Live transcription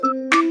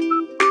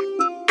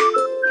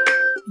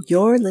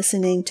You're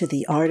listening to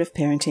the Art of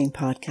Parenting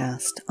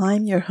podcast.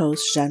 I'm your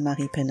host,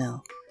 Jeanne-Marie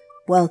Penel.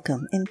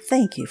 Welcome and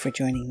thank you for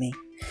joining me.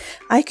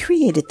 I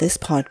created this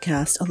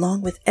podcast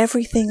along with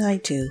everything I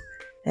do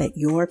at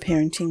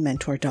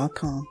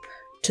yourparentingmentor.com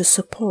to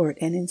support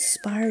and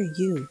inspire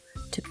you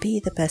to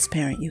be the best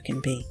parent you can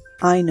be.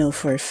 I know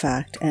for a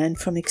fact and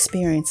from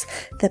experience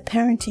that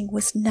parenting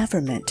was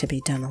never meant to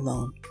be done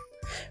alone.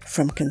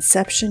 From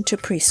conception to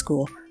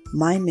preschool,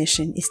 my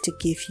mission is to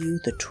give you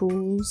the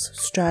tools,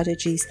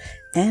 strategies,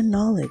 and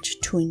knowledge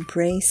to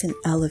embrace and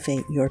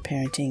elevate your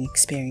parenting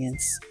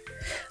experience.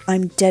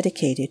 I'm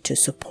dedicated to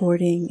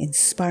supporting,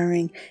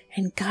 inspiring,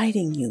 and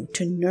guiding you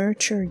to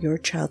nurture your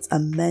child's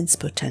immense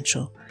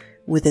potential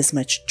with as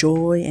much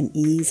joy and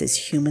ease as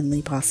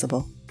humanly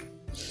possible.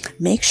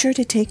 Make sure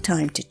to take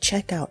time to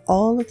check out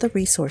all of the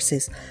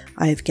resources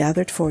I have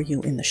gathered for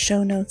you in the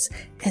show notes,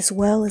 as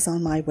well as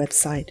on my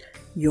website,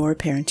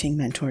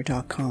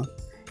 yourparentingmentor.com.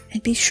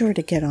 And be sure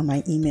to get on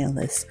my email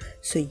list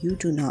so you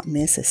do not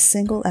miss a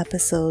single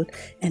episode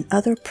and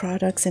other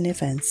products and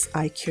events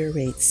I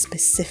curate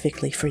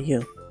specifically for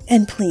you.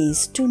 And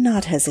please do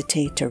not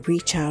hesitate to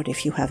reach out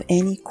if you have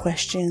any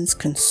questions,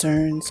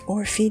 concerns,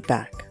 or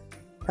feedback.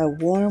 A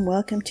warm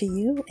welcome to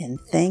you and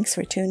thanks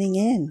for tuning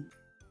in.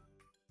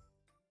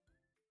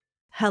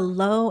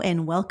 Hello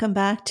and welcome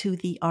back to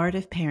The Art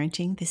of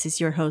Parenting. This is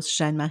your host,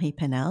 Jeanne-Marie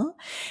Penel.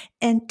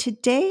 And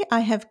today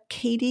I have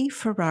Katie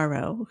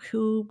Ferraro,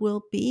 who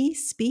will be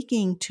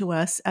speaking to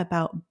us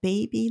about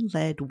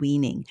baby-led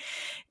weaning.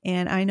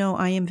 And I know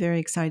I am very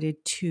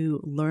excited to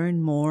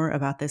learn more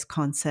about this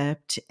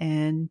concept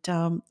and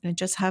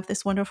just have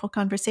this wonderful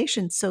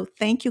conversation. So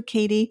thank you,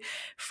 Katie,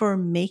 for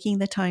making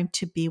the time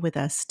to be with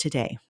us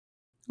today.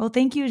 Well,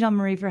 thank you,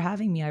 Jean-Marie, for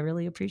having me. I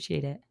really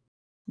appreciate it.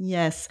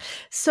 Yes.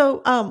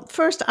 So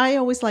first, I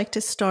always like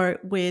to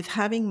start with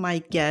having my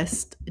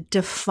guest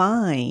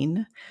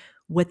define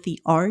what the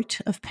art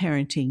of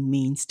parenting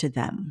means to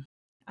them.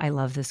 I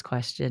love this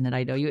question. And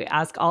I know you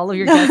ask all of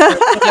your guests.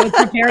 When I was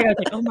preparing, I was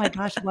like, oh my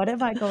gosh, what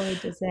am I going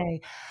to say?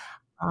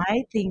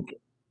 I think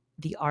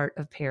the art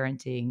of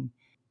parenting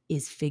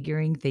is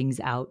figuring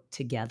things out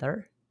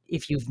together.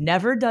 If you've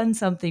never done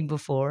something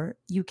before,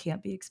 you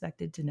can't be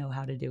expected to know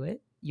how to do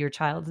it. Your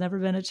child's never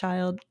been a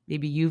child.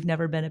 Maybe you've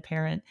never been a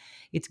parent.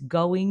 It's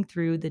going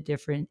through the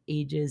different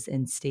ages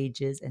and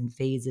stages and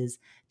phases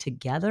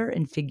together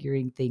and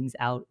figuring things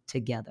out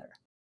together.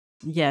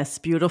 Yes,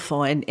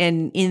 beautiful. And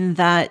in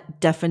that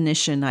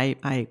definition,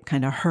 I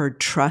kind of heard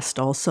trust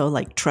also,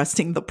 like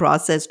trusting the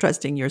process,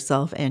 trusting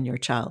yourself and your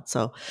child.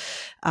 So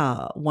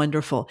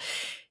wonderful.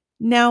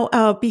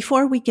 Now,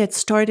 before we get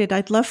started,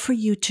 I'd love for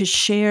you to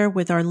share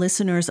with our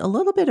listeners a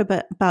little bit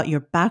about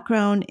your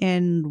background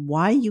and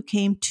why you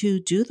came to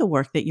do the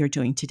work that you're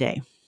doing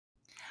today.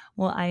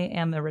 Well, I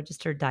am a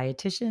registered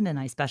dietitian and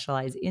I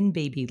specialize in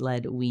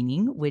baby-led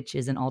weaning, which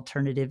is an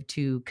alternative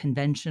to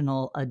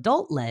conventional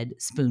adult-led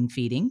spoon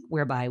feeding,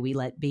 whereby we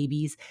let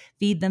babies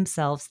feed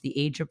themselves the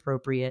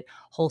age-appropriate,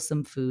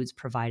 wholesome foods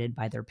provided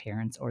by their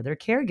parents or their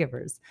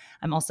caregivers.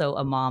 I'm also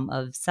a mom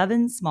of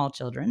 7 small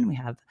children. We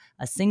have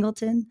a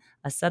singleton,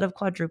 a set of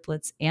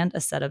quadruplets, and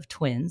a set of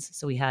twins.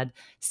 So we had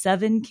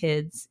 7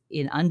 kids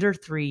in under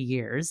 3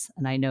 years.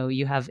 And I know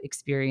you have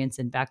experience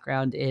and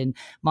background in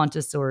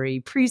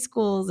Montessori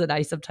preschools. And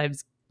I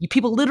sometimes,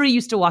 people literally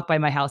used to walk by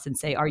my house and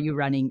say, are you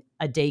running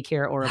a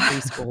daycare or a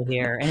preschool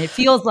here? And it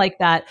feels like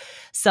that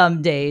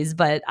some days,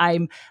 but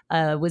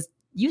was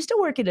used to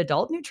work in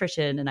adult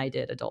nutrition and I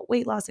did adult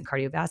weight loss and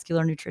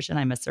cardiovascular nutrition.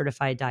 I'm a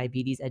certified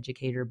diabetes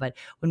educator. But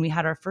when we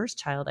had our first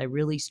child, I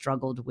really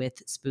struggled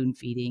with spoon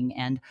feeding.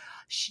 And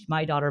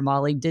my daughter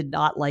Molly did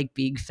not like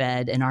being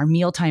fed. And our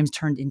meal times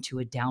turned into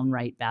a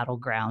downright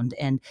battleground.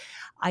 And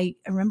I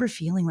remember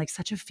feeling like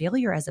such a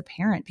failure as a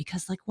parent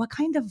because like what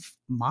kind of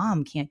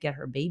mom can't get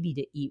her baby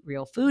to eat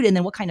real food? And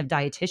then what kind of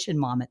dietitian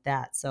mom at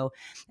that? So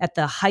at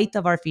the height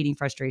of our feeding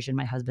frustration,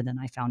 my husband and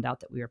I found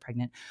out that we were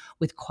pregnant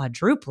with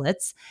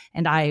quadruplets.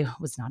 And I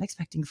was not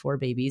expecting 4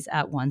 babies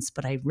at once,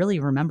 but I really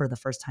remember the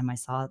first time I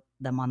saw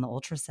them on the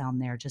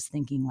ultrasound there, just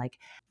thinking like,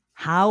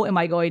 how am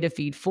I going to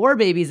feed 4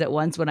 babies at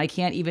once when I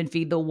can't even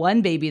feed the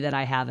 1 baby that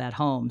I have at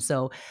home?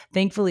 So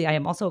thankfully, I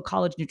am also a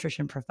college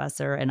nutrition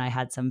professor, and I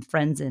had some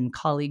friends and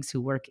colleagues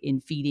who work in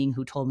feeding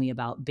who told me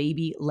about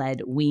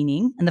baby-led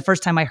weaning. And the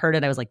first time I heard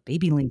it, I was like,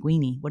 baby-led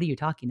weaning? What are you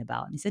talking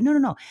about? And he said,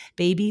 no,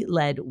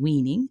 baby-led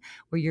weaning,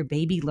 where your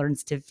baby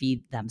learns to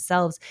feed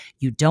themselves.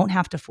 You don't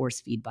have to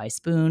force feed by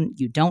spoon.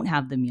 You don't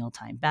have the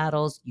mealtime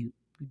battles. You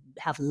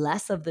have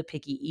less of the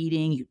picky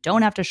eating. You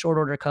don't have to short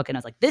order cook. And I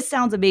was like, this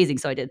sounds amazing.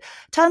 So I did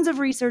tons of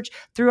research,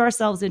 threw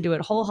ourselves into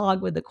it whole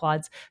hog with the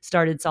quads,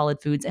 started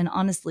Solid Foods. And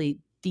honestly,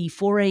 the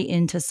foray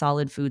into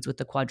solid foods with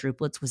the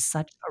quadruplets was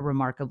such a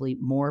remarkably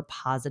more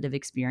positive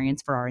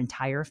experience for our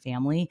entire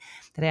family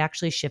that I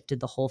actually shifted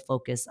the whole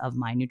focus of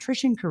my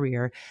nutrition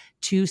career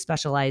to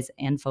specialize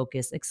and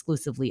focus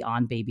exclusively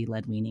on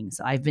baby-led weaning.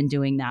 So I've been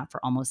doing that for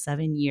almost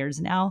 7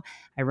 years now.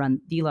 I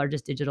run the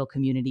largest digital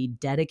community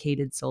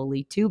dedicated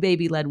solely to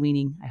baby-led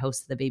weaning. I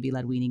host the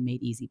Baby-Led Weaning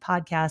Made Easy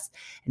podcast,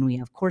 and we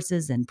have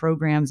courses and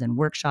programs and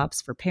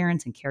workshops for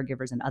parents and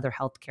caregivers and other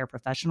healthcare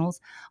professionals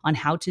on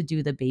how to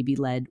do the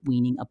baby-led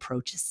weaning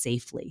approach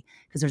safely,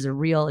 because there's a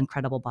real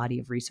incredible body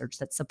of research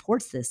that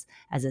supports this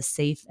as a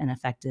safe and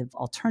effective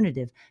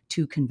alternative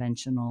to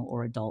conventional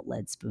or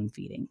adult-led spoon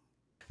feeding.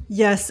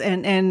 Yes,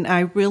 and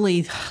I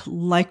really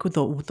like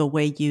the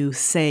way you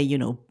say,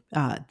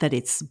 that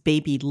it's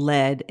baby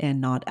led and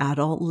not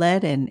adult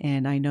led,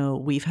 and I know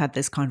we've had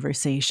this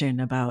conversation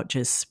about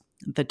just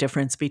the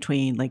difference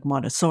between like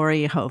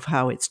Montessori of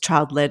how it's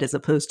child led as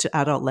opposed to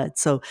adult led.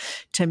 So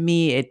to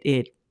me,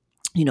 it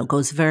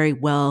goes very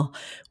well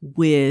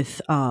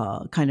with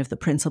kind of the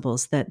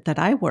principles that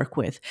I work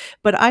with.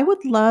 But I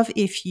would love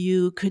if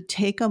you could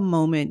take a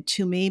moment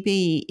to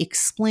maybe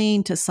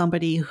explain to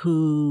somebody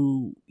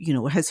who,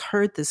 has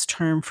heard this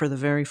term for the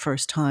very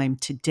first time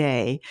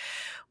today,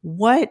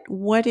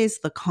 what is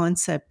the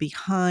concept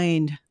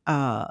behind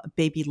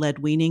baby-led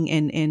weaning,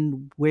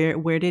 and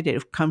where did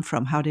it come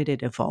from? How did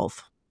it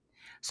evolve?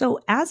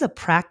 So, as a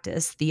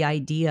practice, the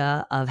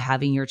idea of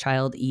having your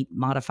child eat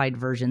modified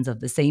versions of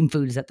the same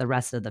foods that the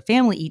rest of the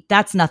family eat,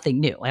 that's nothing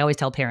new. I always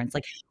tell parents,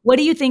 like, what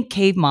do you think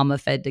cave mama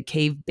fed to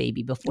cave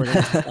baby before there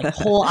was this like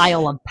whole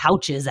aisle of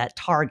pouches at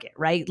Target,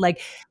 right?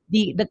 Like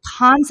the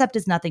concept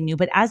is nothing new,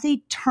 but as a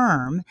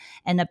term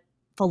and a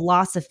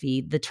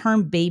philosophy, the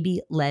term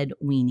baby-led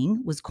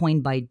weaning was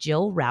coined by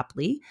Jill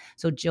Rapley.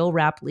 So Jill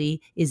Rapley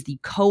is the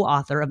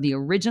co-author of the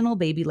original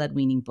baby-led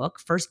weaning book,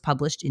 first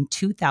published in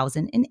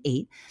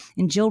 2008.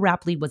 And Jill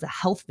Rapley was a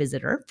health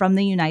visitor from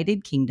the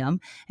United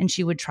Kingdom, and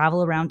she would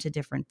travel around to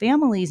different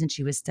families, and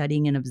she was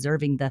studying and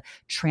observing the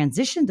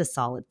transition to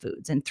solid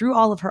foods. And through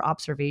all of her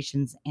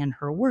observations and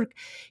her work,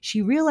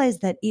 she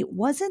realized that it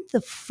wasn't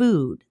the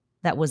food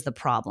that was the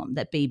problem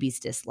that babies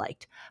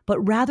disliked, but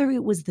rather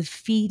it was the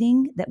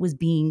feeding that was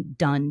being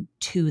done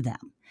to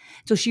them.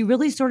 So she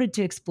really started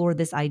to explore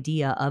this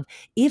idea of,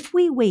 if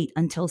we wait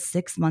until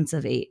 6 months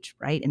of age,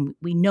 right? And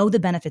we know the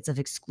benefits of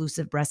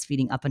exclusive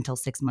breastfeeding up until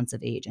 6 months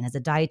of age. And as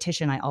a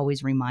dietitian, I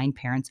always remind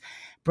parents,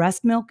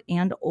 breast milk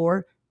and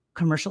or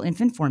commercial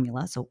infant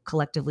formula, so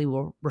collectively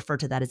we'll refer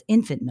to that as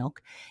infant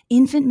milk.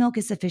 Infant milk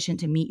is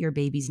sufficient to meet your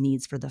baby's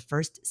needs for the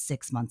first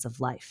 6 months of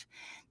life.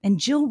 And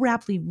Jill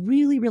Rapley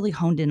really, really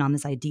honed in on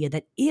this idea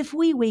that if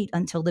we wait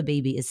until the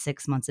baby is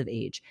 6 months of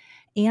age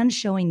and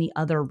showing the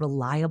other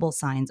reliable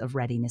signs of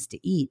readiness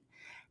to eat,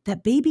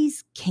 that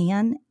babies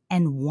can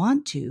and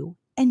want to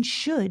and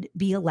should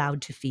be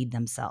allowed to feed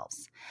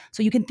themselves.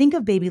 So you can think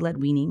of baby-led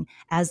weaning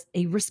as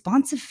a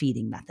responsive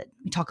feeding method.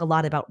 We talk a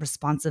lot about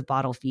responsive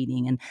bottle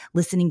feeding and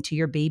listening to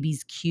your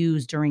baby's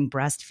cues during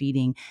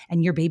breastfeeding,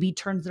 and your baby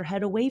turns their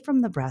head away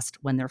from the breast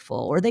when they're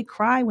full, or they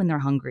cry when they're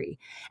hungry.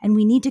 And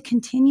we need to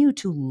continue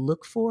to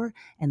look for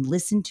and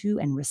listen to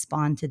and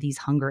respond to these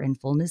hunger and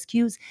fullness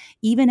cues,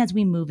 even as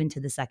we move into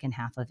the second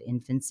half of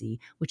infancy,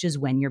 which is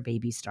when your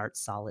baby starts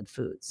solid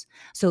foods.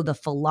 So the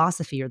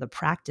philosophy or the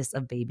practice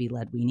of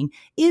baby-led weaning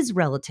is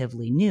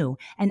relatively new.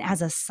 And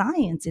as a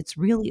science, it's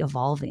really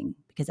evolving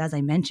because, as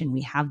I mentioned,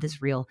 we have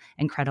this real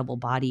incredible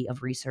body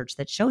of research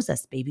that shows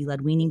us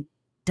baby-led weaning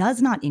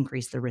does not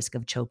increase the risk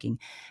of choking.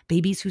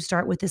 Babies who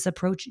start with this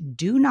approach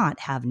do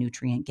not have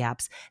nutrient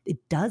gaps. It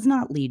does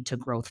not lead to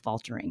growth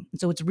faltering.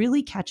 So it's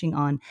really catching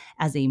on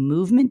as a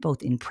movement,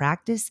 both in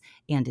practice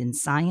and in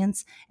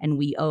science. And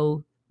we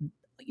owe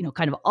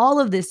kind of all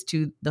of this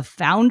to the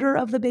founder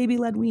of the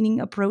baby-led weaning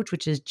approach,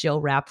 which is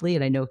Jill Rapley.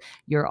 And I know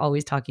you're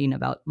always talking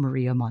about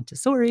Maria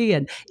Montessori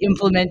and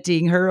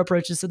implementing her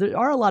approaches. So there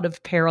are a lot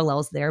of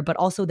parallels there, but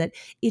also that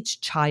it's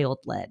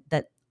child-led,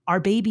 that our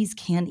babies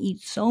can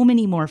eat so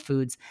many more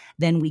foods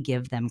than we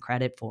give them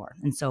credit for.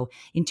 And so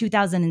in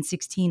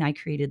 2016, I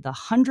created the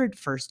 100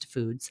 First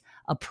Foods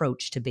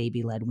approach to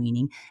baby-led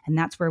weaning. And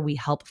that's where we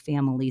help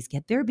families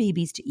get their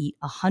babies to eat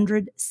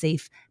 100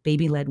 safe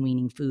baby-led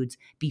weaning foods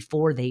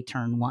before they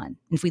turn one. And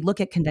if we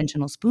look at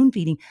conventional spoon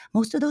feeding,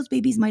 most of those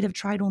babies might have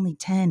tried only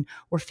 10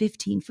 or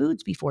 15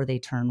 foods before they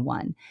turn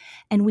one.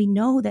 And we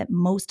know that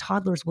most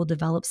toddlers will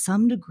develop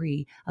some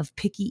degree of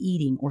picky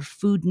eating or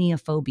food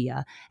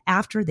neophobia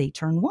after they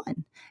turn one.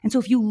 And so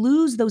if you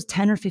lose those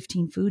 10 or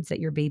 15 foods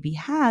that your baby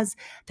has,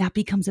 that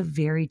becomes a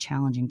very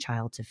challenging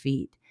child to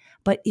feed.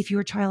 But if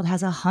your child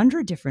has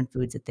 100 different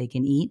foods that they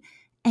can eat,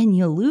 and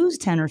you lose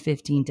 10 or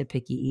 15 to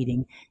picky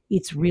eating,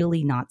 it's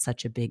really not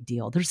such a big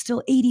deal. There's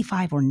still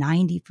 85 or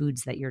 90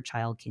 foods that your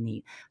child can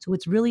eat. So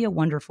it's really a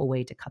wonderful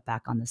way to cut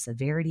back on the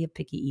severity of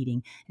picky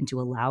eating and to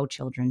allow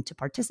children to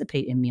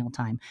participate in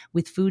mealtime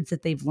with foods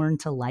that they've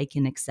learned to like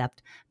and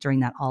accept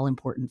during that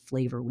all-important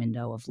flavor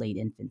window of late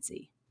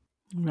infancy.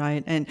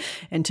 Right.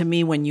 And to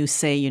me, when you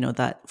say,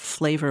 that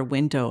flavor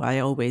window, I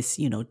always,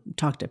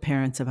 talk to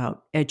parents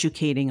about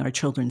educating our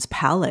children's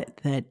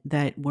palate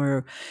that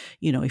we're,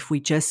 if we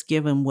just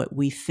give them what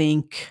we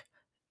think,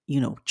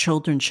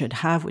 children should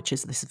have, which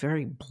is this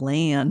very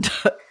bland,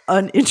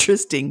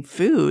 uninteresting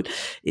food,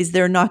 is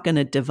they're not going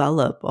to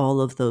develop all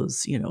of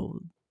those,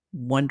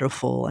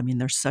 wonderful. I mean,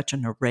 there's such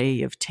an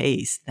array of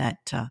tastes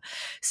that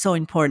so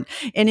important.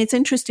 And it's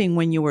interesting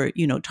when you were,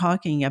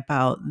 talking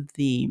about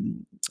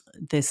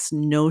this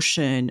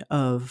notion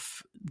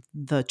of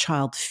the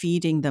child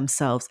feeding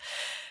themselves.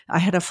 I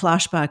had a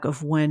flashback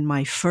of when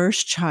my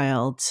first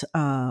child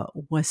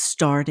was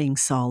starting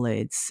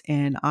solids,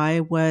 and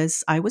I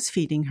was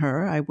feeding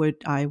her. I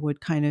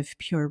would kind of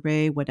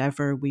puree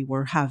whatever we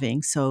were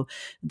having, so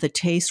the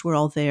tastes were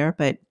all there.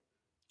 But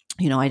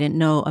I didn't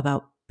know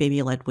about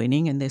baby led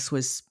weaning, and this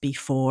was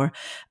before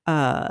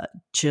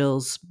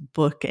Jill's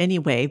book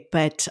anyway.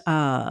 But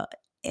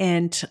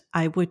and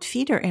I would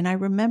feed her. And I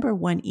remember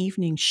one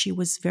evening she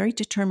was very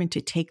determined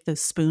to take the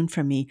spoon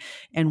from me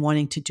and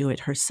wanting to do it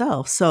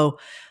herself. So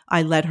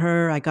I let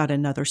her, I got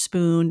another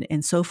spoon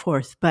and so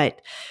forth.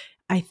 But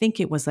I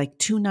think it was like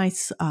 2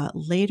 nights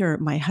later,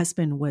 my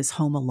husband was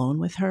home alone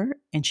with her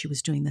and she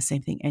was doing the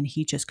same thing. And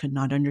he just could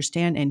not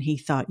understand. And he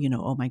thought,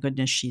 oh my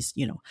goodness, she's,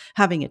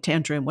 having a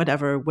tantrum,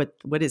 whatever.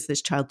 What is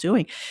this child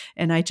doing?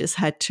 And I just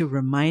had to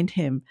remind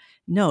him,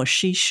 no,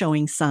 she's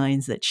showing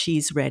signs that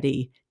she's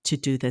ready to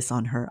do this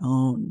on her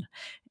own.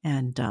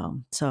 And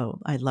so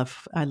I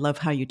love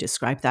how you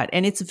describe that.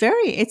 And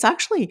it's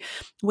actually,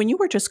 when you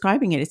were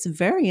describing it, it's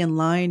very in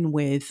line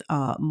with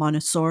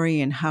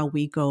Montessori and how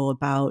we go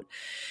about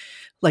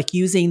like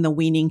using the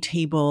weaning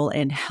table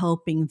and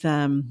helping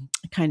them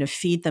kind of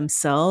feed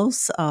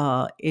themselves.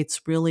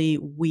 It's really,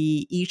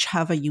 we each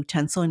have a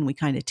utensil and we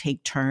kind of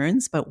take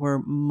turns, but we're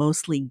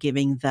mostly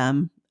giving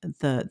them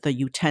the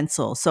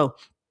utensil. So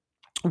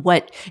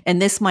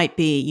and this might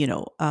be,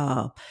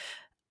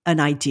 an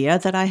idea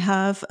that I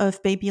have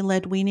of baby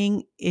led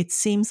weaning. It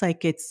seems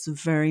like it's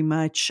very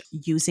much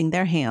using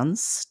their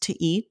hands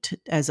to eat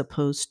as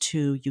opposed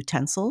to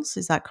utensils.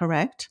 Is that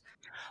correct?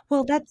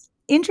 Well, that's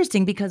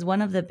interesting because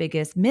one of the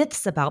biggest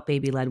myths about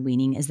baby led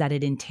weaning is that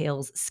it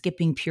entails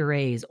skipping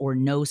purees or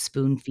no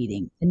spoon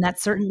feeding. And that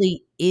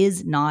certainly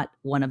is not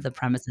one of the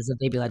premises of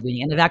baby led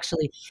weaning. And I've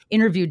actually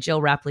interviewed Jill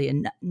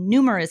Rapley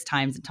numerous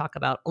times and talk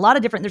about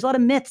there's a lot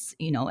of myths,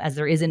 as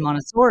there is in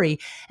Montessori.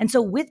 And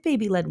so with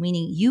baby led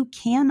weaning, you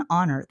can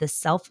honor the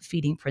self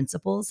feeding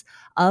principles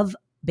of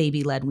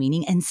baby led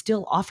weaning and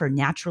still offer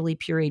naturally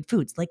pureed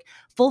foods like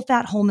full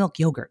fat whole milk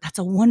yogurt. That's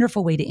a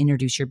wonderful way to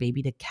introduce your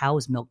baby to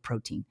cow's milk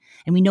protein.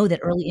 And we know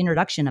that early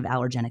introduction of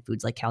allergenic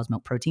foods like cow's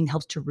milk protein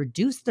helps to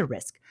reduce the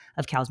risk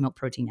of cow's milk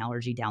protein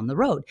allergy down the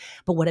road.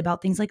 But what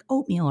about things like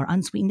oatmeal or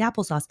unsweetened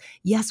applesauce?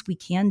 Yes, we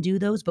can do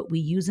those, but we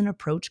use an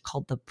approach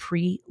called the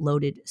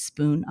pre-loaded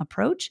spoon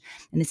approach.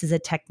 And this is a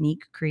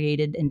technique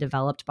created and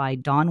developed by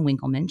Dawn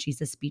Winkleman. She's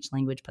a speech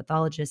language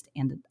pathologist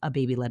and a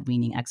baby-led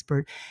weaning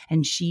expert.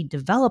 And she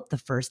developed the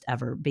first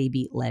ever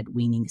baby-led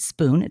weaning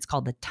spoon. It's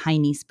called the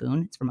Tiny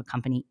Spoon. It's from a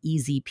company,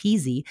 Easy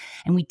Peasy.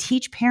 And we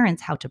teach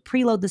parents how to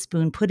preload the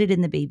spoon, put it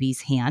in the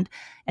baby's hand.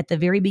 At the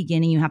very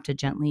beginning, you have to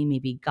gently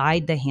maybe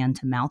guide the hand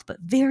to mouth, but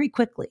very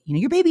quickly.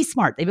 Your baby's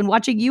smart. They've been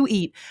watching you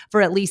eat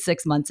for at least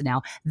 6 months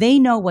now. They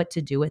know what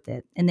to do with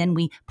it. And then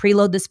we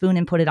preload the spoon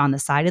and put it on the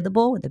side of the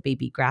bowl where the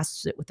baby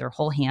grasps it with their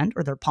whole hand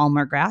or their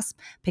palmar grasp,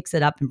 picks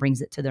it up and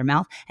brings it to their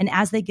mouth. And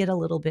as they get a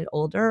little bit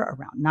older,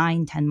 around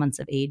 9-10 months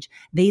of age,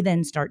 they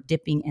then start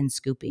dipping and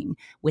scooping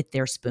with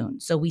their spoon.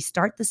 So we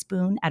start the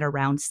spoon at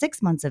around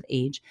 6 months of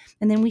age,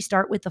 and then we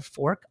start with a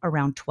fork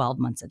around 12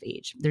 months of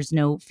age. There's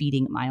no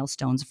feeding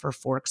milestones for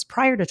forks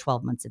prior to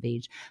 12 months of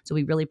age. So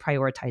we really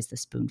prioritize the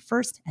spoon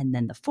first and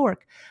then the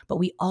fork. But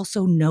we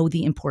also know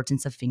the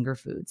importance of finger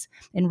foods.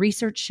 And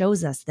research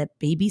shows us that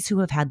babies who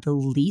have had the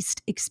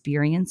least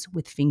experience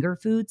with finger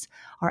foods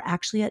are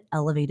actually at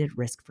elevated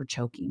risk for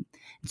choking.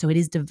 And so it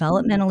is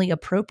developmentally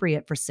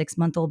appropriate for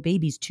 6-month-old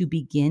babies to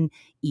begin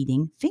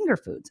eating finger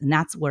foods. And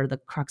that's where the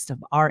crux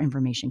of our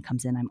information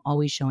comes in. I'm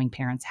always showing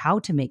parents how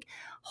to make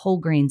whole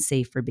grain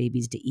safe for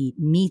babies to eat,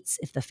 meats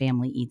if the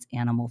family eats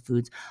animal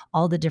foods,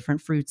 all the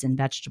different fruits and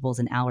vegetables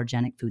and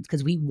allergenic foods,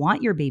 because we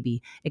want your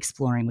baby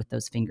exploring with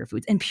those finger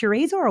foods. And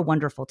purees are a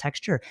wonderful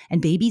texture,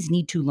 and babies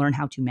need to learn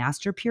how to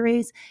master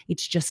purees.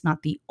 It's just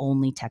not the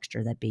only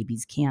texture that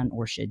babies can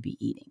or should be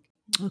eating.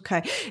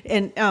 Okay.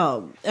 And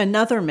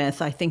another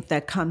myth I think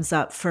that comes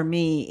up for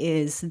me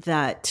is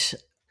that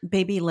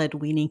baby led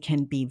weaning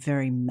can be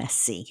very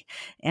messy.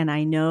 And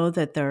I know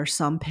that there are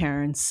some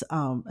parents,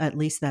 at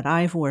least that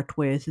I've worked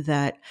with,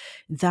 that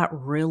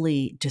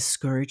really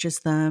discourages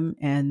them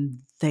and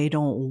they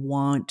don't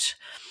want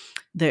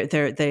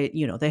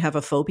they have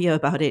a phobia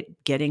about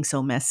it getting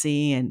so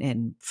messy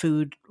and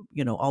food,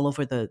 all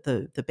over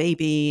the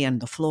baby and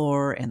the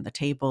floor and the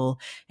table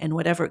and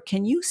whatever.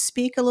 Can you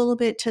speak a little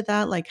bit to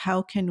that? Like,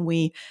 how can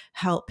we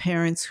help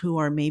parents who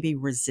are maybe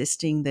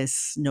resisting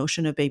this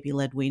notion of baby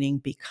led weaning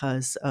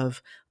because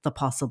of the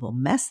possible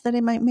mess that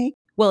it might make?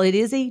 Well, it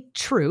is a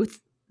truth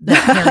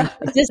that parents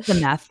resist the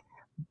mess,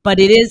 but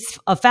it is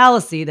a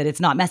fallacy that it's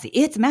not messy.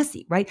 It's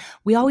messy, right?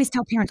 We always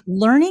tell parents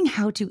learning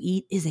how to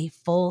eat is a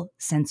full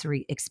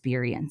sensory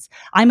experience.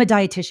 I'm a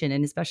dietitian,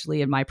 and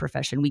especially in my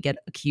profession, we get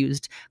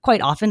accused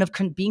quite often of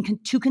being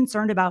too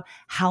concerned about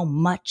how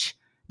much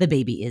the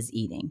baby is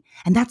eating.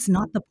 And that's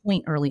not the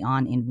point early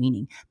on in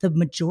weaning. The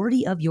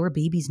majority of your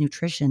baby's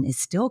nutrition is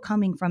still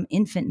coming from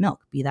infant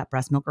milk, be that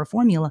breast milk or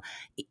formula,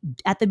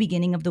 at the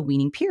beginning of the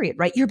weaning period,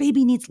 right? Your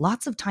baby needs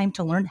lots of time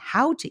to learn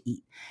how to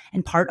eat.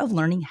 And part of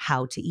learning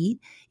how to eat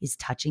is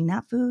touching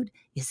that food,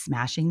 is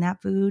smashing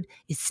that food,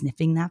 is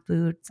sniffing that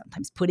food,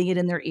 sometimes putting it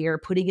in their ear,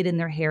 putting it in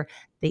their hair.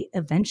 They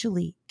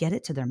eventually get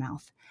it to their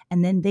mouth,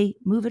 and then they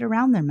move it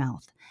around their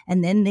mouth.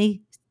 And then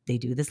they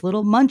do this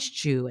little munch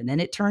chew, and then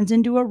it turns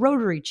into a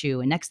rotary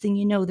chew. And next thing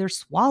you know, they're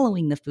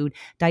swallowing the food,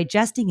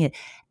 digesting it.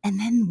 And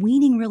then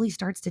weaning really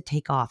starts to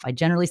take off. I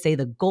generally say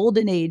the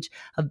golden age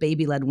of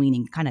baby-led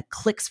weaning kind of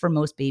clicks for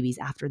most babies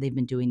after they've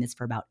been doing this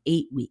for about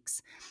 8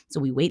 weeks.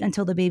 So we wait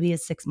until the baby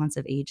is 6 months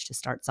of age to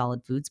start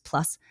solid foods.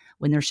 Plus,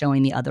 when they're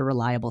showing the other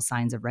reliable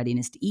signs of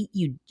readiness to eat,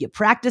 you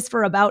practice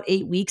for about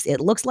 8 weeks.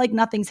 It looks like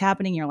nothing's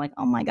happening. You're like,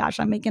 oh my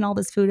gosh, I'm making all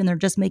this food and they're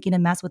just making a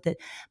mess with it.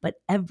 But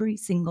every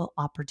single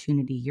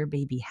opportunity your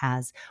baby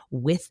has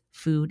with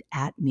food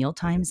at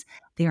mealtimes,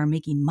 they are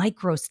making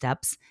micro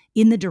steps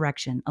in the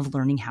direction of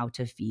learning how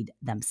to feed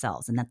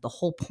themselves. And that the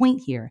whole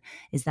point here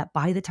is that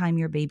by the time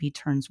your baby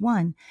turns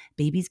 1,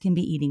 babies can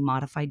be eating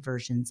modified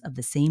versions of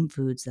the same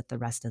foods that the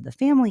rest of the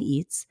family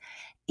eats,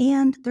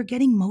 and they're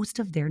getting most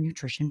of their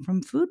nutrition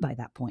from food by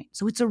that point.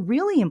 So it's a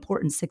really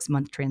important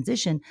 6-month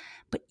transition,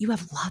 but you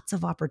have lots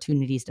of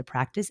opportunities to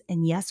practice.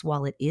 And yes,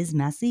 while it is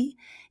messy,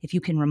 if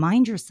you can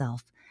remind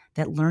yourself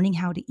that learning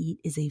how to eat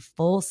is a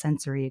full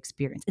sensory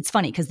experience. It's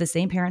funny because the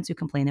same parents who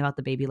complain about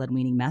the baby-led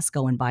weaning mess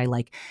go and buy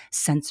like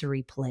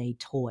sensory play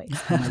toys.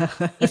 I'm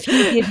like, if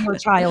you give your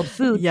child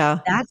food, Yeah.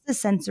 that's the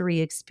sensory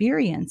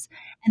experience.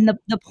 And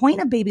the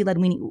point of baby-led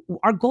weaning,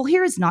 our goal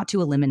here is not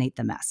to eliminate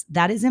the mess.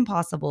 That is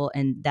impossible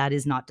and that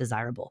is not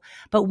desirable.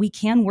 But we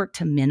can work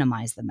to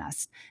minimize the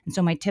mess. And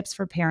so my tips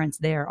for parents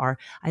there are,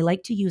 I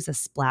like to use a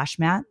splash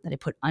mat that I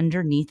put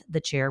underneath the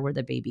chair where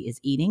the baby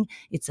is eating.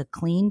 It's a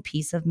clean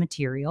piece of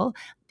material.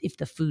 If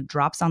the food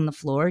drops on the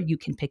floor, you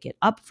can pick it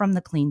up from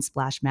the clean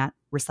splash mat,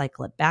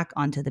 recycle it back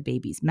onto the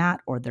baby's mat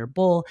or their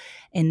bowl,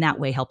 in that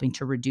way helping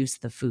to reduce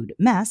the food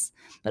mess,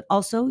 but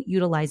also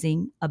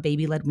utilizing a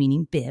baby-led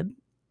weaning bib.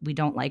 We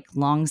don't like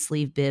long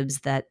sleeve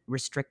bibs that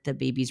restrict the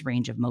baby's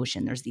range of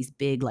motion. There's these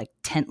big like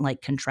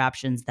tent-like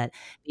contraptions that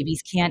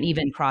babies can't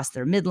even cross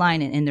their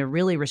midline, and they're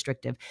really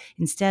restrictive.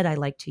 Instead, I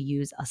like to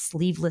use a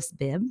sleeveless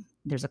bib.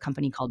 There's a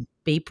company called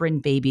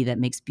Bapron Baby that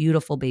makes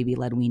beautiful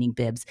baby-led weaning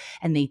bibs,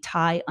 and they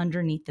tie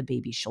underneath the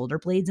baby's shoulder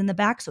blades in the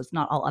back, so it's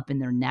not all up in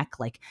their neck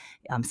like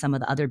some of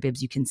the other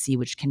bibs you can see,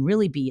 which can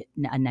really be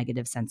a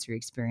negative sensory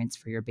experience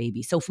for your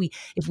baby. So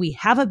if we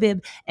have a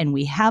bib and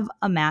we have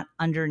a mat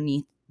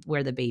underneath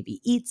where the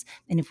baby eats,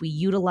 and if we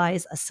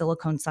utilize a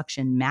silicone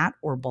suction mat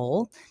or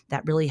bowl,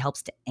 that really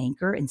helps to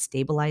anchor and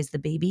stabilize the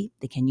baby.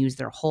 They can use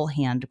their whole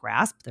hand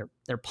grasp,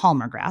 their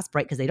palmar grasp,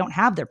 right? Because they don't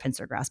have their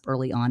pincer grasp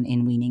early on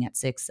in weaning at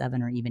 6,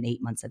 7, or even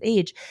 8 months of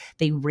age.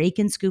 They rake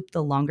and scoop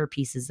the longer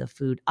pieces of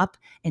food up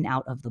and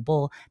out of the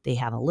bowl. They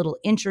have a little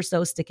inch or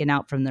so sticking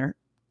out from their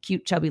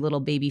cute, chubby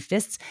little baby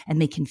fists,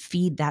 and they can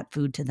feed that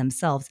food to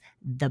themselves.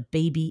 The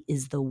baby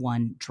is the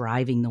one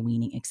driving the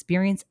weaning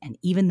experience. And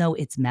even though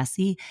it's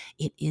messy,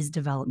 it is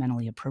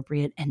developmentally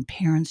appropriate. And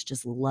parents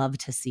just love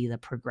to see the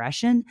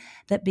progression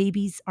that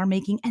babies are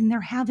making, and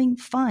they're having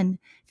fun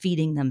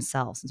feeding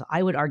themselves. And so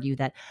I would argue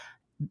that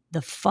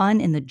the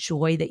fun and the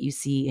joy that you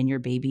see in your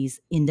baby's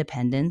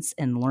independence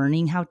and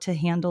learning how to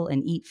handle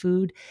and eat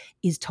food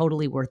is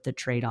totally worth the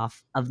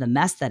trade-off of the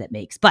mess that it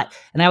makes.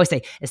 And I always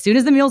say, as soon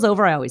as the meal's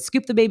over, I always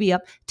scoop the baby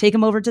up, take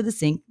them over to the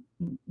sink,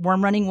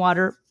 warm running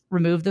water,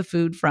 remove the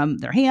food from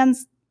their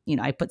hands.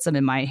 I put some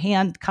in my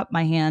hand, cup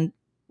my hand,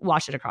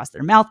 wash it across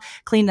their mouth,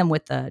 clean them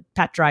with a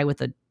pat dry with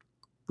a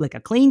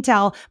clean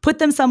towel, put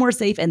them somewhere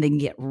safe, and they can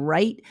get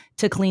right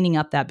to cleaning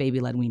up that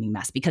baby-led weaning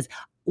mess. Because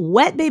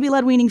wet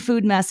baby-led weaning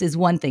food mess is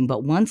one thing,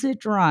 but once it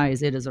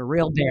dries, it is a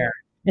real bear,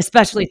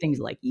 especially things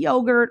like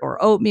yogurt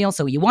or oatmeal.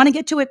 So you want to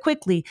get to it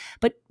quickly,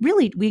 but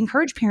really we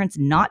encourage parents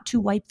not to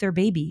wipe their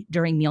baby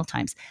during meal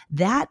times.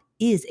 That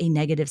is a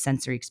negative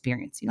sensory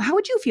experience. How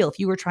would you feel if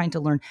you were trying to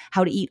learn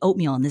how to eat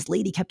oatmeal and this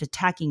lady kept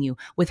attacking you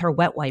with her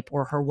wet wipe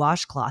or her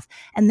washcloth?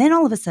 And then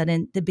all of a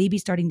sudden, the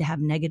baby's starting to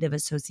have negative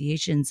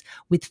associations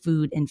with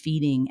food and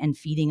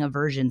feeding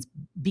aversions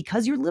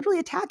because you're literally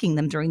attacking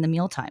them during the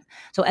mealtime.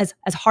 So as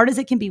hard as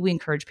it can be, we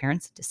encourage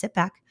parents to sit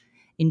back,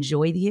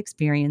 enjoy the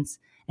experience.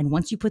 And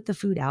once you put the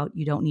food out,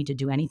 you don't need to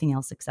do anything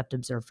else except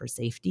observe for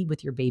safety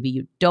with your baby.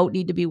 You don't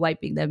need to be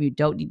wiping them. You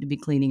don't need to be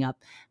cleaning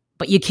up.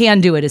 But you can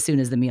do it as soon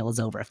as the meal is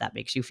over if that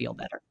makes you feel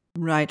better.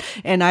 Right.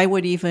 And I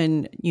would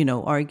even,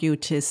 argue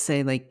to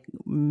say like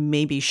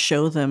maybe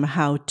show them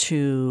how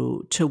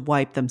to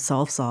wipe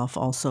themselves off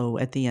also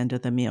at the end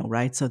of the meal,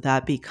 right? So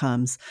that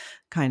becomes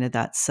kind of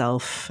that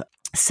self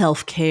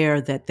self-care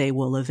that they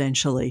will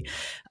eventually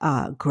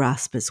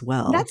grasp as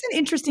well. That's an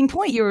interesting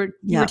point. You were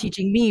Yeah.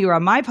 teaching me. You were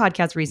on my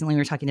podcast recently. We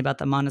were talking about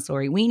the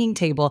Montessori weaning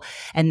table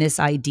and this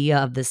idea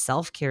of the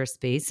self-care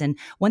space. And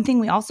one thing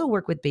we also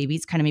work with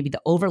babies, kind of maybe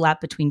the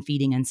overlap between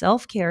feeding and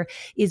self-care,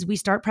 is we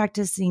start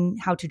practicing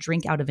how to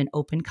drink out of an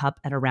open cup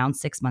at around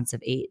 6 months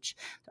of age.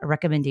 A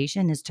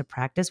recommendation is to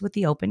practice with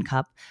the open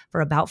cup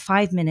for about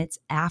 5 minutes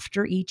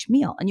after each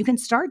meal. And you can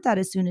start that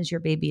as soon as your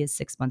baby is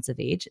 6 months of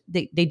age.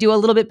 They do a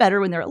little bit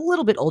better when they're a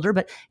little bit older,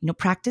 but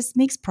practice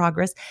makes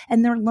progress.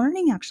 And they're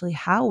learning actually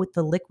how with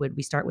the liquid,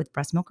 we start with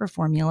breast milk or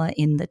formula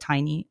in the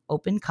tiny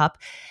open cup.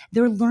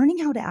 They're learning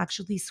how to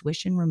actually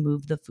swish and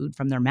remove the food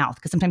from their mouth.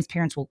 Because sometimes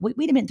parents will,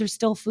 wait a minute, there's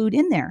still food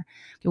in there.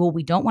 Okay, well,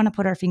 we don't want to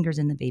put our fingers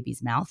in the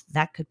baby's mouth.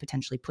 That could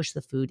potentially push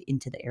the food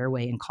into the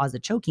airway and cause a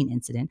choking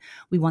incident.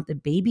 We want the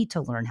baby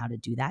to learn how to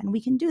do that. And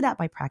we can do that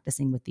by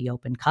practicing with the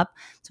open cup.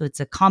 So it's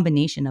a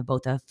combination of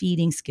both a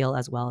feeding skill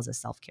as well as a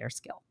self-care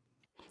skill.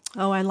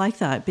 Oh, I like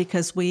that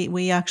because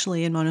we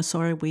actually in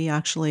Montessori, we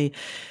actually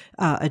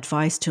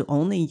advise to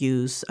only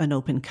use an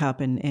open cup,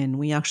 and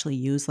we actually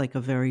use like a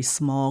very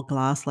small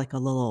glass, like a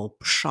little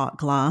shot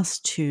glass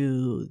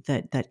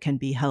that can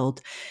be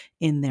held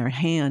in their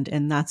hand.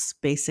 And that's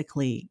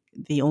basically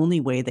the only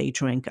way they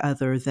drink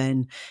other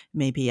than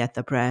maybe at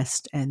the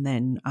breast and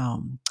then,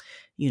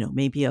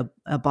 maybe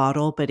a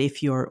bottle. But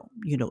if you're,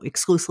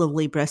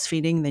 exclusively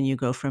breastfeeding, then you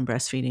go from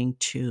breastfeeding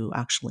to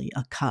actually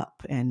a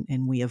cup,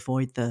 and we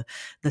avoid the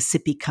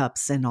sippy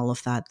cups and all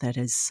of that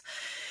is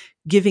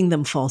giving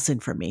them false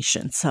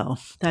information. So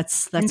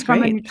that's And from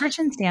a great.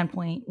 nutrition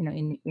standpoint,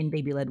 in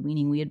baby-led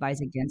weaning, we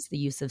advise against the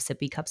use of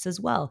sippy cups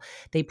as well.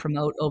 They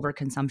promote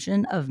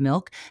overconsumption of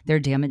milk. They're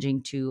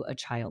damaging to a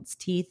child's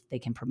teeth. They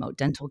can promote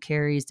dental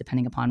caries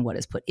depending upon what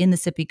is put in the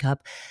sippy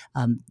cup.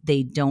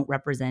 They don't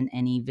represent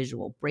any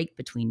visual break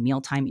between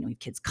mealtime.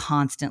 Kids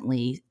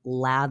constantly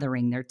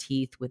lathering their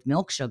teeth with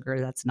milk sugar.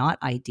 That's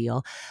not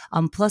ideal.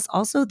 Plus,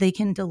 also, they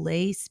can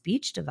delay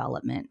speech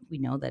development. We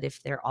know that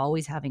if they're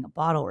always having a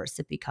bottle or a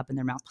sippy cup in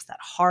their mouth, plus that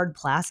hard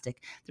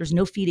plastic, there's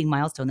no feeding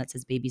milestone that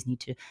says babies need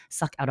to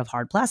suck out of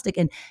hard plastic.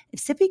 And if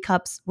sippy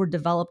cups were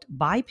developed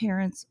by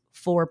parents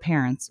for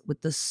parents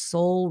with the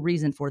sole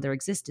reason for their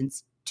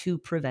existence to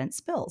prevent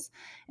spills.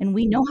 And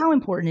we know how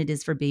important it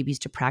is for babies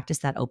to practice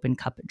that open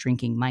cup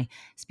drinking. My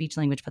speech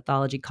language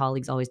pathology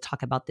colleagues always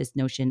talk about this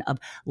notion of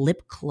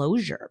lip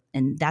closure.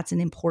 And that's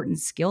an important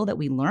skill that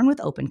we learn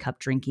with open cup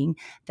drinking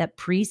that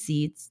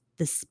precedes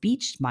the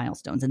speech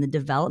milestones and the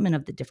development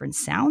of the different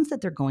sounds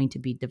that they're going to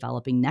be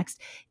developing next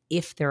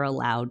if they're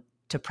allowed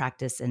to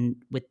practice and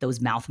with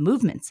those mouth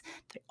movements.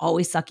 They're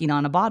always sucking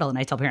on a bottle. And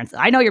I tell parents,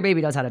 I know your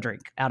baby knows how to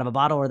drink out of a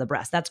bottle or the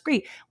breast. That's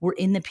great. We're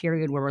in the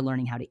period where we're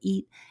learning how to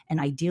eat.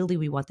 And ideally,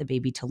 we want the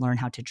baby to learn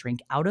how to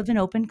drink out of an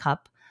open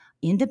cup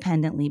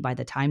independently by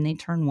the time they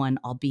turn 1,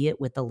 albeit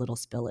with a little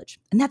spillage.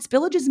 And that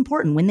spillage is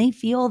important. When they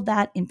feel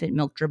that infant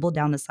milk dribble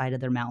down the side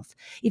of their mouth,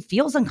 it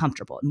feels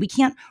uncomfortable. And we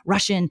can't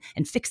rush in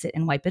and fix it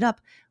and wipe it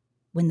up.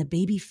 When the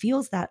baby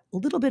feels that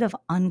little bit of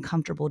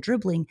uncomfortable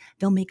dribbling,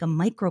 they'll make a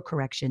micro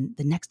correction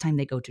the next time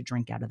they go to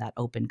drink out of that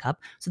open cup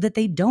so that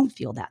they don't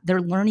feel that.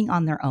 They're learning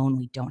on their own.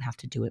 We don't have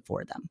to do it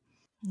for them.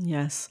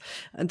 Yes,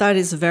 that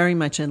is very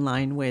much in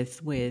line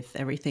with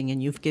everything,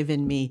 and you've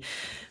given me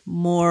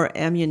more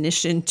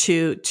ammunition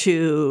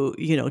to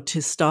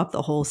stop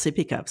the whole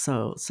sippy cup.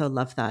 So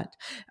love that.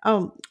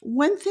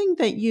 One thing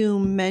that you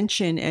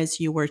mentioned as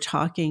you were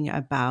talking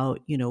about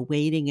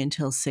waiting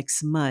until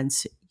 6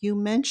 months, you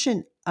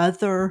mentioned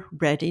other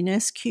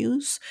readiness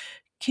cues.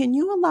 Can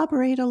you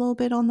elaborate a little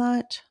bit on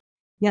that?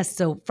 Yes.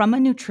 So from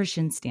a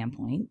nutrition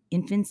standpoint,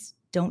 infants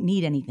don't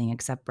need anything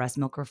except breast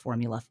milk or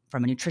formula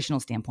from a nutritional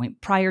standpoint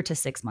prior to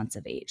 6 months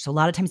of age. So a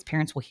lot of times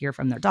parents will hear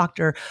from their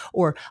doctor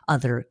or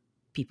other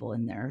people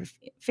in their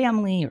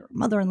family or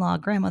mother-in-law,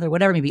 grandmother,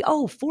 whatever it may be.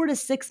 Oh, 4 to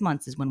 6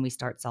 months is when we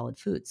start solid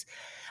foods.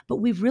 But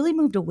we've really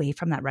moved away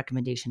from that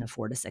recommendation of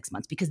 4 to 6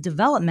 months because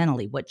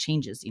developmentally what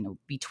changes,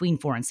 between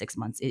 4 and 6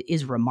 months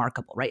is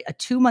remarkable, right? A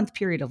 2-month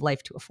period of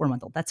life to a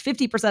 4-month-old, that's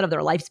 50% of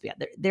their lifespan.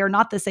 They're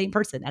not the same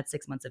person at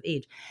 6 months of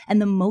age.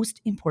 And the most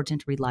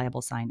important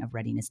reliable sign of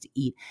readiness to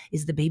eat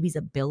is the baby's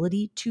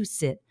ability to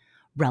sit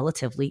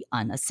relatively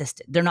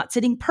unassisted. They're not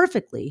sitting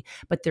perfectly,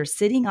 but they're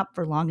sitting up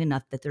for long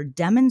enough that they're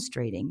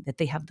demonstrating that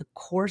they have the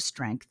core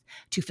strength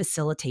to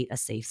facilitate a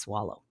safe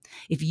swallow.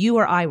 If you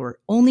or I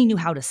only knew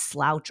how to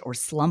slouch or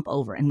slump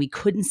over and we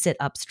couldn't sit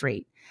up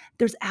straight,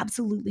 there's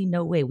absolutely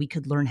no way we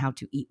could learn how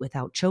to eat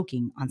without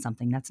choking on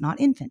something that's not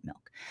infant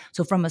milk.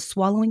 So from a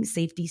swallowing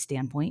safety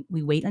standpoint,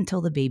 we wait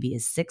until the baby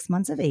is 6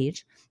 months of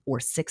age or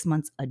 6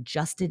 months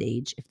adjusted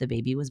age if the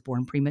baby was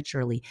born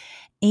prematurely,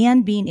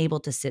 and being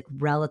able to sit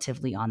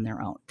relatively on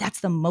their own.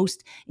 That's the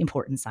most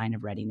important sign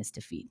of readiness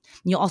to feed.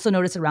 You'll also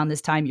notice around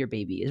this time, your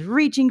baby is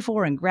reaching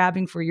for and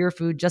grabbing for your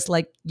food, just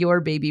like your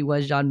baby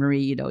was,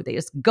 Jean-Marie. They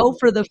just go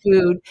for the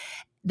food.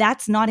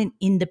 That's not an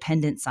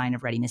independent sign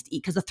of readiness to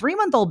eat, because a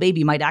 3-month-old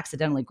baby might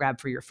accidentally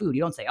grab for your food.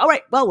 You don't say, all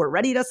right, well, we're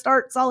ready to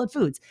start solid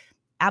foods.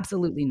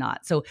 Absolutely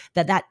not. So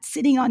that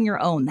sitting on your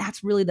own,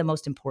 that's really the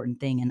most important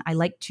thing. And I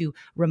like to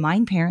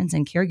remind parents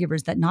and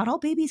caregivers that not all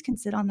babies can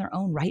sit on their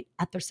own right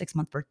at their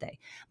 6-month birthday.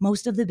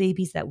 Most of the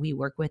babies that we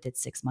work with,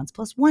 it's 6 months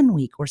plus 1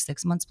 week or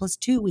 6 months plus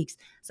 2 weeks,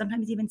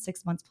 sometimes even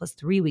 6 months plus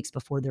 3 weeks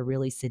before they're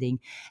really sitting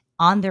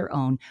on their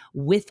own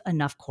with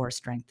enough core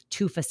strength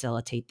to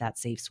facilitate that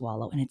safe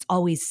swallow. And it's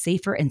always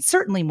safer and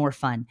certainly more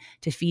fun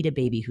to feed a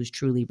baby who's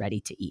truly ready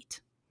to eat.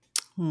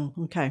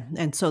 Okay.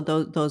 And so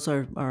those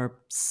are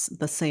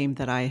the same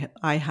that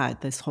I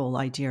had this whole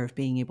idea of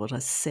being able to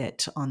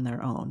sit on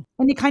their own.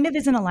 And it kind of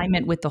is in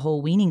alignment with the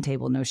whole weaning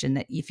table notion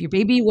that if your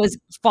baby was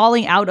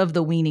falling out of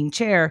the weaning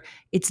chair,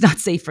 it's not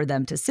safe for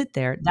them to sit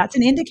there. That's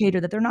an indicator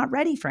that they're not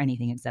ready for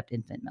anything except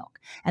infant milk.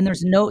 And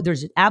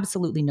there's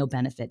absolutely no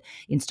benefit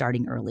in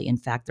starting early. In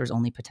fact, there's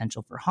only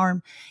potential for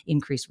harm,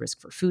 increased risk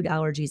for food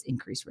allergies,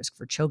 increased risk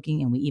for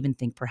choking, and we even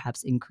think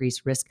perhaps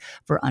increased risk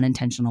for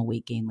unintentional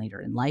weight gain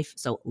later in life.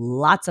 So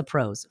lots of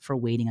pros for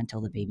waiting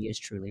until the baby is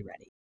truly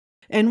ready.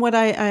 And what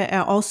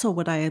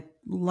I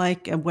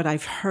like and what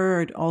I've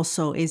heard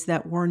also is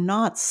that we're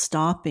not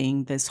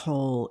stopping this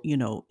whole,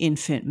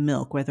 infant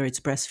milk, whether it's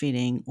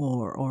breastfeeding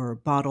or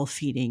bottle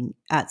feeding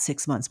at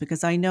 6 months.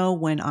 Because I know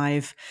when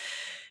I've,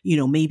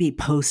 maybe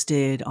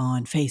posted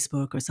on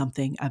Facebook or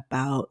something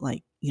about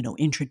like,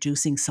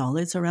 introducing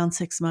solids around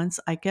 6 months,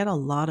 I get a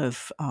lot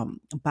of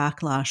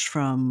backlash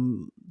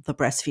from the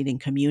breastfeeding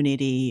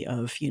community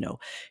of,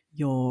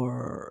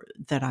 your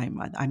that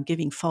I'm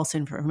giving false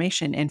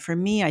information. And for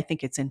me, I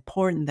think it's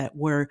important that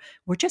we're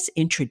just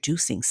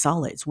introducing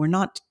solids. We're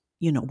not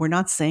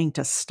saying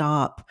to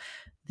stop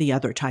the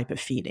other type of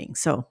feeding.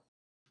 So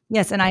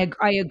Yes, and I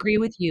agree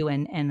with you,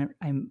 and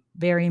I'm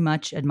very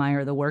much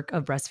admire the work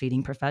of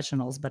breastfeeding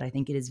professionals, but I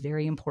think it is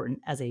very important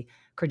as a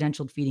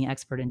credentialed feeding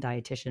expert and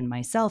dietitian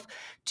myself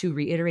to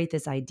reiterate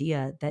this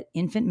idea that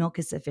infant milk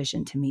is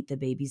sufficient to meet the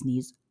baby's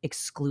needs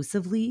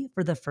exclusively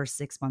for the first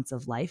 6 months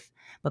of life.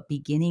 But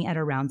beginning at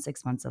around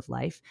 6 months of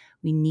life,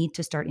 we need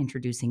to start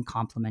introducing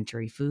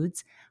complementary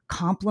foods.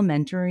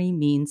 Complementary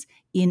means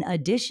in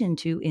addition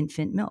to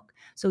infant milk.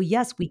 So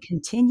yes, we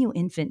continue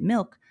infant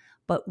milk,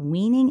 but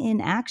weaning in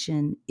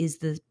action is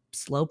the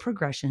slow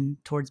progression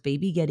towards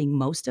baby getting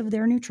most of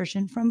their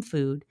nutrition from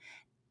food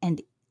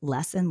and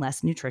less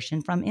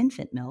nutrition from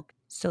infant milk,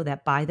 so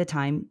that by the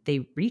time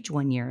they reach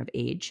 1 year of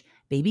age,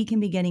 baby can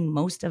be getting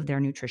most of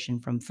their nutrition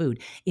from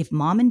food. If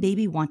mom and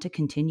baby want to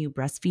continue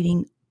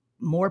breastfeeding,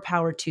 more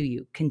power to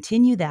you.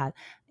 Continue that,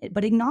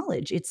 but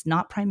acknowledge it's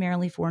not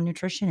primarily for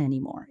nutrition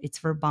anymore. It's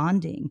for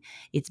bonding.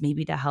 It's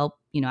maybe to help,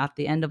 at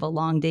the end of a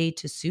long day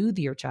to soothe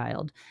your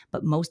child,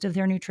 but most of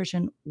their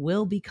nutrition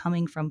will be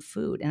coming from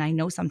food. And I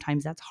know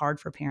sometimes that's hard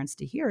for parents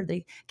to hear.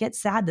 They get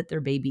sad that their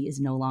baby is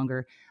no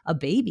longer a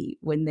baby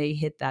when they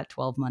hit that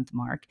 12-month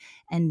mark.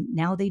 And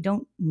now they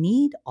don't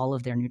need all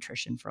of their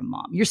nutrition from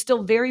mom. You're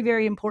still very,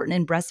 very important,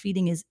 and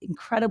breastfeeding is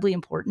incredibly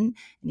important.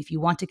 And if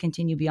you want to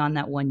continue beyond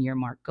that 1 year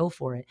mark, go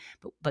for it.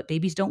 But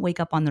babies don't wake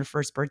up on their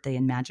first birthday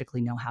and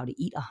magically know how to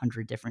eat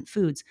 100 different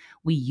foods.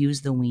 We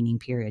use the weaning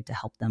period to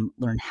help them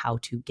learn how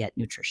to get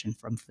nutrition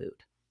from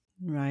food.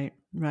 right,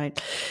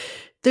 right.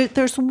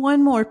 There's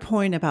one more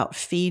point about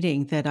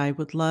feeding that I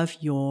would love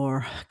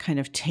your kind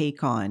of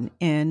take on,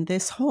 and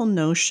this whole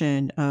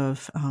notion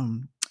of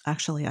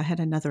actually, I had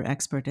another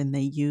expert, and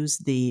they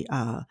used the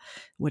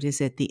what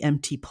is it, the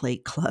empty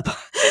plate club,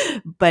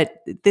 but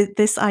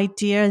this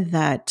idea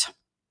that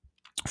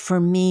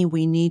for me,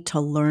 we need to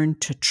learn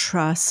to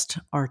trust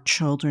our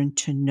children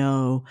to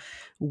know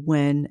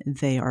when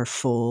they are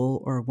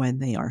full or when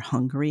they are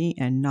hungry,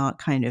 and not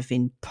kind of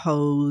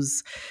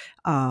impose,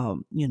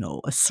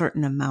 a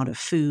certain amount of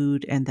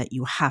food and that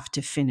you have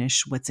to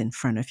finish what's in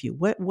front of you.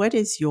 What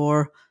is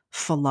your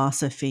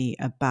philosophy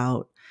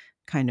about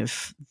kind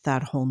of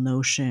that whole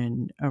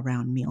notion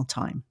around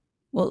mealtime?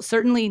 Well,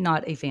 certainly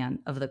not a fan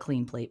of the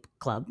clean plate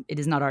club. It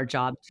is not our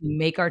job to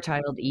make our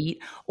child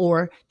eat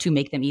or to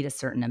make them eat a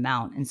certain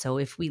amount. And so,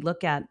 if we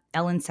look at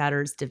Ellen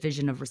Satter's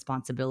division of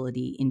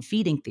responsibility in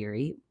feeding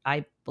theory,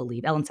 I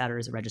believe Ellen Satter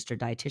is a registered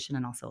dietitian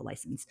and also a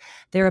licensed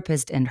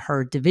therapist, and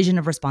her division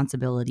of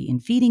responsibility in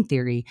feeding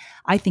theory,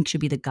 I think, should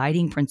be the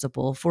guiding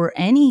principle for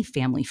any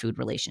family food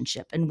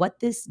relationship. And what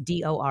this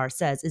DOR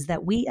says is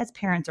that we as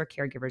parents or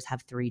caregivers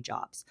have three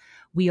jobs.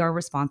 We are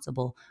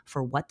responsible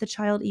for what the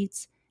child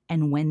eats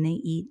and when they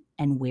eat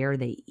and where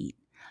they eat.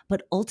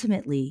 But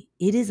ultimately,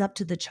 it is up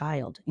to the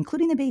child,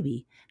 including the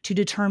baby, to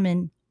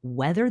determine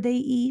whether they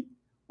eat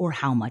or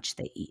how much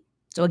they eat.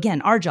 So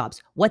again, our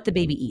jobs, what the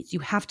baby eats. You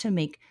have to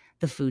make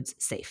the foods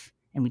safe.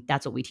 And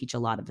that's what we teach a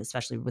lot of,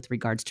 especially with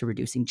regards to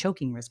reducing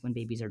choking risk when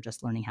babies are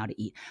just learning how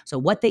to eat. So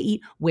what they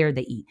eat, where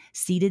they eat,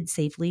 seated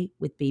safely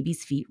with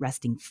baby's feet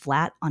resting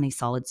flat on a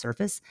solid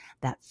surface.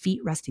 That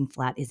feet resting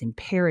flat is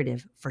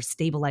imperative for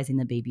stabilizing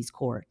the baby's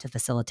core to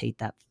facilitate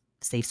that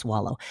safe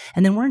swallow.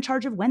 And then we're in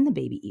charge of when the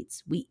baby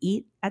eats. We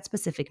eat at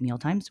specific meal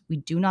times. We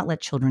do not let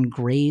children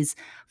graze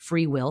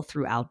free will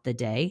throughout the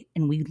day.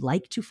 And we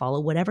like to follow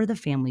whatever the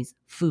family's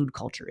food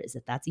culture is,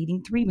 if that's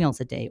eating 3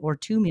 meals a day or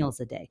 2 meals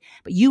a day.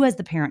 But you as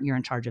the parent, you're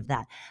in charge of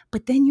that.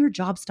 But then your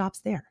job stops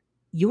there.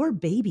 your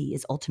baby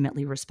is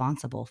ultimately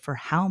responsible for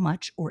how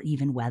much or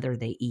even whether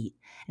they eat.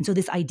 And so,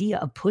 this idea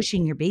of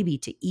pushing your baby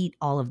to eat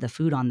all of the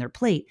food on their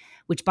plate,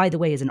 which, by the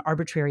way, is an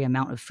arbitrary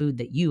amount of food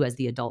that you, as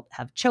the adult,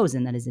 have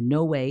chosen, that is in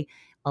no way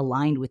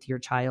aligned with your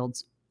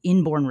child's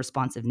inborn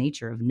responsive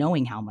nature of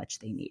knowing how much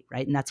they need,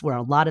 right? And that's where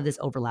a lot of this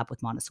overlap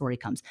with Montessori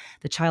comes.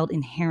 The child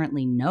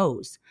inherently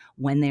knows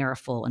when they are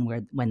full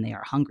and when they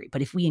are hungry.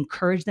 But if we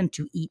encourage them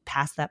to eat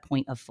past that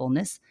point of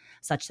fullness,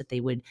 such that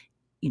they would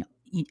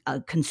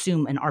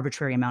consume an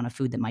arbitrary amount of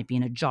food that might be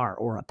in a jar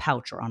or a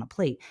pouch or on a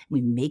plate,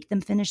 we make them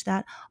finish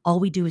that, all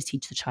we do is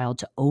teach the child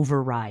to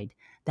override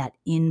that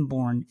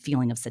inborn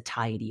feeling of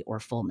satiety or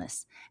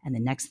fullness. And the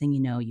next thing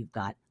you know, you've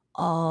got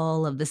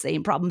all of the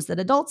same problems that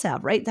adults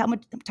have, right? How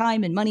much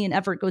time and money and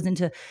effort goes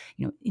into,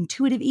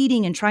 intuitive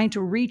eating and trying to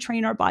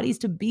retrain our bodies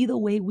to be the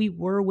way we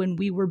were when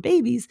we were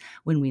babies,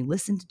 when we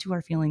listened to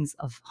our feelings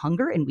of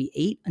hunger and we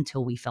ate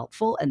until we felt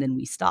full and then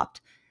we stopped.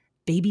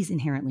 Babies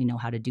inherently know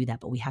how to do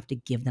that, but we have to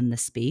give them the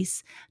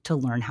space to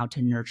learn how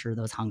to nurture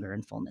those hunger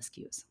and fullness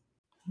cues.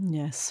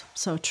 Yes,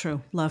 so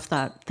true. Love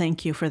that.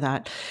 Thank you for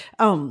that.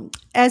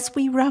 As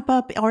we wrap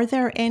up, are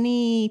there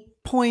any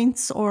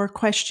points or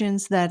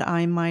questions that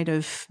I might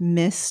have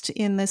missed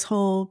in this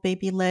whole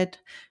baby-led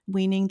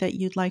weaning that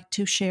you'd like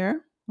to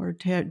share? Or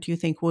do you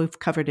think we've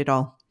covered it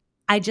all?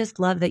 I just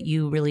love that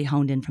you really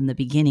honed in from the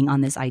beginning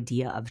on this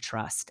idea of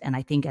trust. And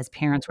I think as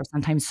parents, we're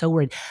sometimes so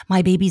worried,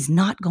 my baby's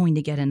not going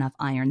to get enough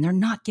iron. They're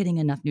not getting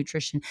enough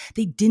nutrition.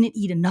 They didn't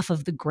eat enough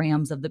of the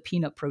grams of the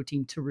peanut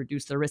protein to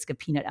reduce the risk of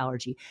peanut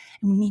allergy.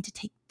 And we need to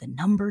take the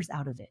numbers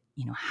out of it.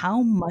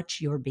 How much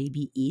your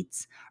baby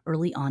eats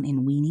early on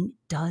in weaning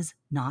does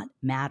not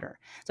matter.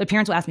 So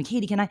parents will ask me,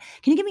 Katie, can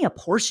you give me a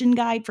portion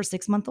guide for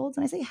 6-month-olds?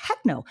 And I say, heck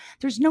no,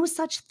 there's no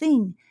such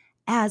thing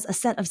as a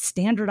set of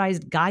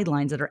standardized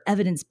guidelines that are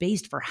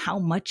evidence-based for how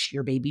much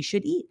your baby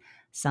should eat.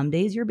 Some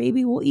days your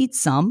baby will eat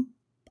some,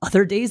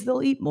 other days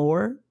they'll eat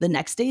more, the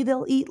next day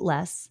they'll eat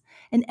less.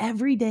 And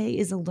every day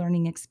is a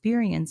learning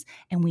experience,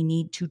 and we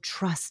need to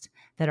trust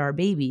that our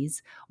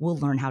babies will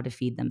learn how to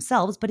feed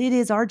themselves. But it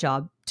is our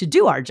job to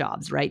do our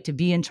jobs, right? To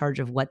be in charge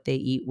of what they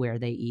eat, where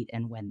they eat,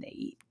 and when they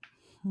eat.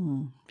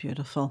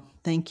 Beautiful.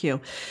 Thank you.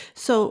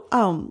 So,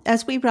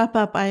 as we wrap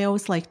up, I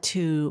always like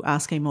to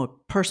ask a more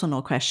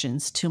personal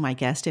questions to my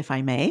guest, if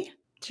I may.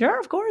 Sure,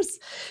 of course.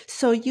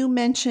 So you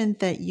mentioned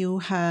that you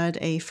had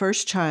a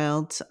first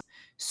child.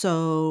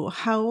 So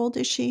how old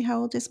is she?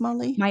 How old is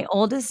Molly? My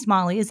oldest,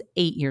 Molly, is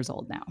 8 years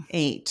old now.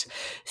 8.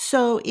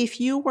 So if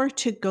you were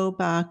to go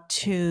back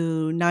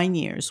to 9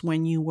 years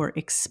when you were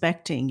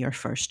expecting your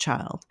first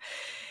child,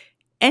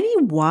 any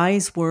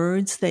wise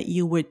words that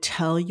you would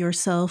tell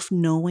yourself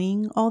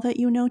knowing all that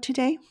you know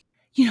today?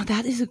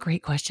 That is a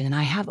great question. And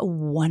I have a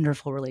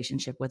wonderful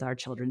relationship with our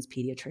children's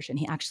pediatrician.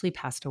 He actually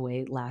passed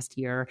away last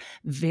year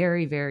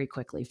very, very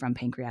quickly from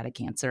pancreatic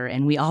cancer.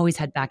 And we always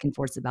had back and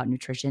forth about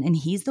nutrition. And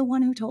he's the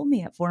one who told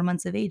me at 4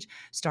 months of age,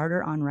 start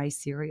her on rice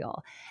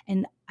cereal.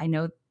 And I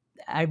know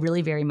I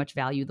really very much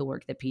value the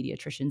work that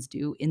pediatricians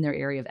do in their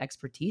area of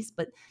expertise.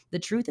 But the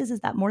truth is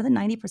that more than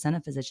 90%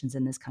 of physicians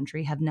in this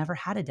country have never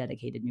had a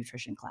dedicated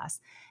nutrition class.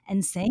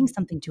 And saying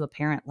something to a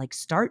parent like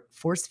start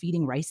force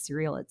feeding rice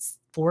cereal at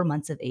 4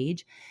 months of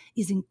age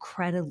is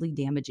incredibly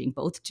damaging,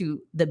 both to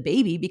the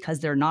baby because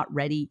they're not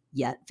ready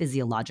yet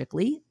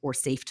physiologically or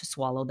safe to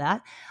swallow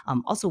that.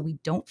 Also, we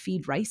don't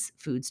feed rice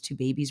foods to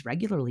babies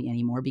regularly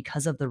anymore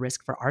because of the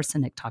risk for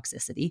arsenic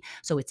toxicity.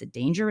 So it's a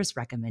dangerous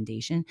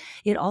recommendation.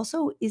 It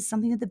also is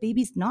something that the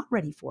baby's not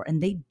ready for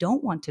and they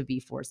don't want to be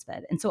force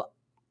fed. And so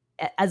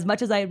as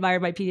much as I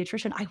admire my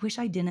pediatrician, I wish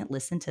I didn't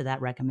listen to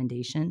that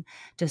recommendation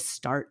to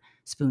start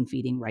spoon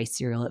feeding rice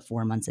cereal at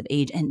 4 months of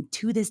age. And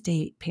to this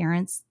day,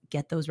 parents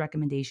get those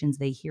recommendations.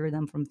 They hear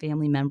them from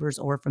family members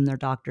or from their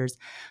doctors.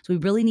 So we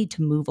really need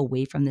to move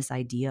away from this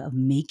idea of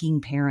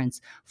making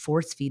parents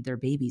force feed their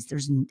babies.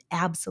 There's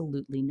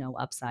absolutely no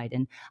upside.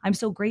 And I'm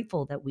so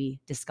grateful that we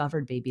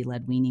discovered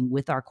baby-led weaning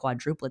with our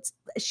quadruplets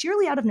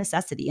sheerly out of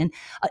necessity. And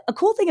a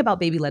cool thing about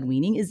baby-led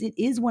weaning is it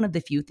is one of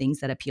the few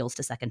things that appeals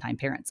to second-time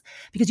parents.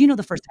 Because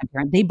the first-time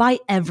parent, they buy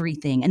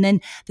everything. And then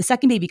the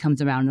second baby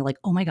comes around and they're like,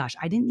 oh my gosh,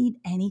 I didn't need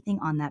anything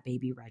on that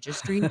baby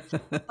registry.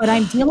 But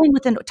I'm dealing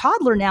with a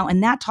toddler now,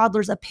 and that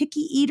toddler's a picky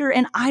eater,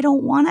 and I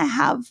don't want to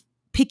have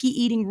picky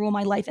eating rule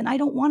my life, and I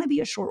don't want to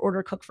be a short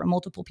order cook for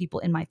multiple people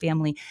in my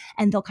family.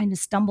 And they'll kind of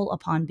stumble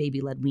upon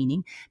baby-led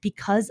weaning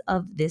because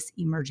of this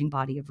emerging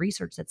body of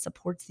research that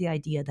supports the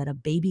idea that a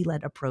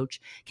baby-led approach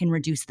can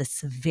reduce the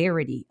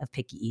severity of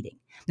picky eating.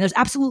 Now, there's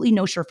absolutely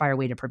no surefire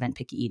way to prevent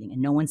picky eating,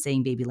 and no one's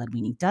saying baby-led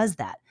weaning does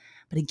that.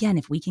 But again,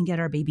 if we can get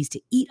our babies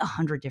to eat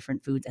 100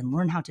 different foods and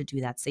learn how to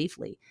do that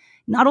safely,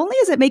 not only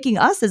is it making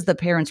us as the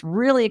parents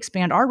really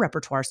expand our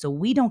repertoire so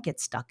we don't get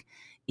stuck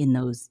in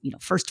those,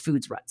 first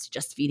foods ruts,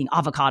 just feeding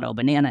avocado,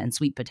 banana, and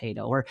sweet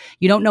potato, or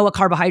you don't know what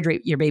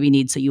carbohydrate your baby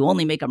needs, so you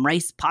only make them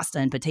rice, pasta,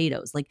 and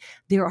potatoes. Like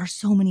there are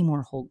so many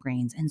more whole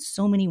grains and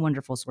so many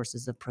wonderful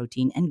sources of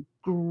protein and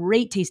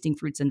great tasting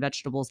fruits and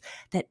vegetables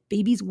that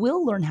babies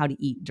will learn how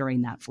to eat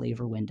during that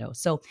flavor window.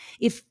 So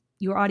if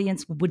your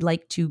audience would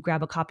like to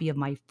grab a copy of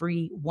my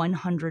free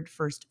 100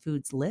 First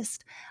Foods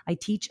list, I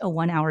teach a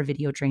 1-hour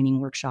video training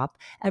workshop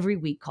every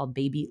week called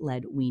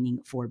Baby-Led Weaning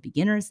for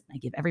Beginners. I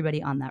give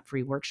everybody on that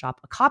free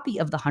workshop a copy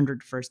of the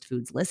 100 First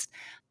Foods list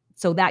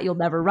so that you'll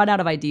never run out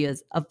of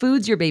ideas of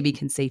foods your baby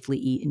can safely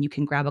eat. And you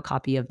can grab a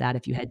copy of that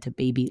if you head to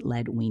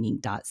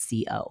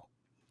babyledweaning.co.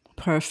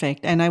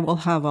 Perfect. And I will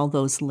have all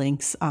those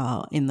links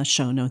in the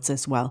show notes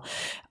as well.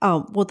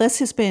 Well, this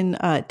has been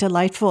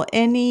delightful.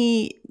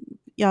 Any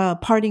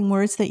parting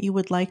words that you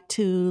would like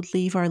to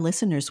leave our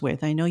listeners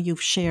with? I know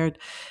you've shared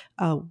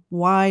a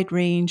wide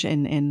range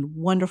and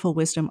wonderful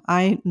wisdom.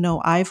 I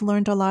know I've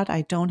learned a lot.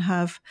 I don't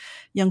have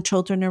young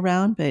children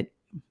around, but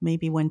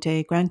maybe one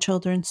day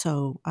grandchildren.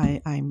 So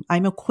I'm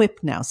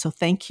equipped now. So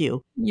thank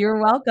you.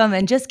 You're welcome.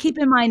 And just keep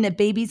in mind that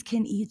babies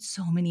can eat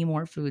so many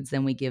more foods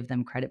than we give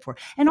them credit for.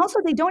 And also,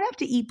 they don't have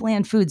to eat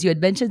bland foods. You had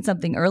mentioned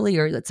something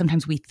earlier that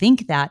sometimes we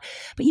think that,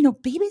 but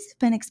babies have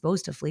been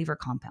exposed to flavor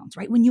compounds,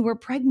 right? When you were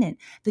pregnant,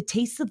 the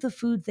tastes of the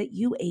foods that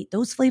you ate,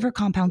 those flavor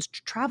compounds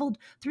traveled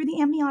through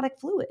the amniotic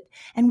fluid.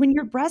 And when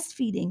you're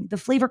breastfeeding, the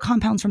flavor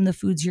compounds from the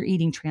foods you're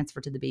eating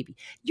transfer to the baby.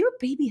 Your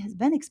baby has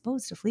been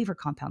exposed to flavor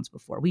compounds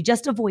before. We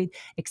just avoid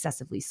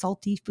excessively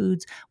salty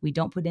foods. We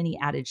don't put any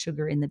added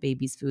sugar in the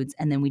baby's foods,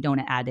 and then we don't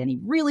add any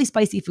really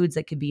spicy foods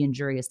that could be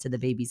injurious to the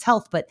baby's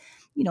health. But,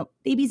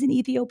 babies in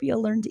Ethiopia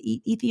learn to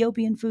eat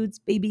Ethiopian foods.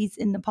 Babies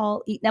in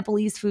Nepal eat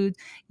Nepalese foods.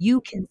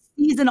 You can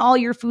season all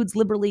your foods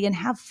liberally and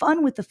have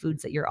fun with the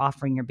foods that you're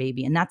offering your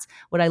baby. And that's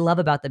what I love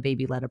about the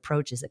baby-led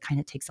approach is it kind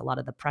of takes a lot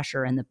of the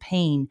pressure and the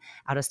pain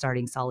out of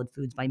starting solid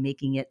foods by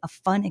making it a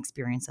fun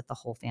experience that the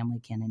whole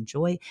family can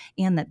enjoy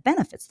and that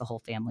benefits the whole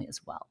family as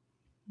well.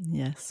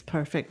 Yes,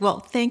 perfect. Well,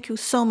 thank you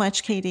so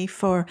much, Katie,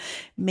 for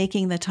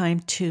making the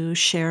time to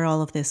share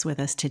all of this with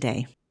us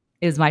today.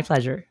 It was my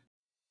pleasure.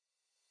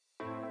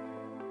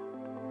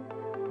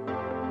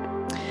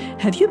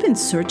 Have you been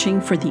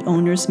searching for the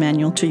owner's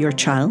manual to your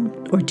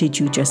child, or did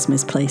you just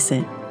misplace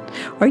it?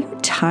 Are you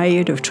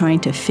tired of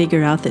trying to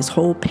figure out this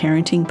whole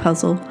parenting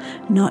puzzle,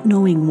 not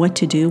knowing what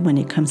to do when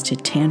it comes to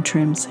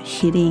tantrums,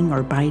 hitting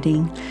or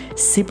biting,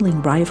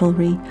 sibling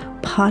rivalry,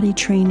 potty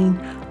training,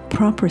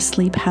 proper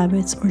sleep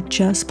habits, or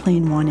just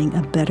plain wanting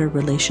a better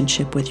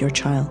relationship with your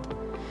child?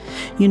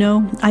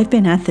 I've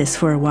been at this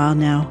for a while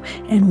now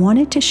and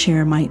wanted to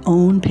share my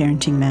own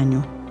parenting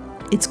manual.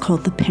 It's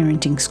called The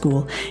Parenting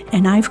School,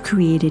 and I've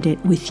created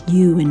it with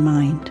you in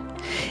mind.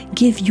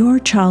 Give your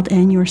child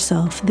and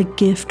yourself the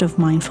gift of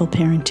mindful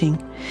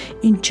parenting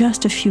in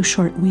just a few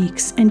short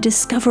weeks and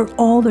discover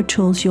all the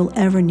tools you'll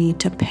ever need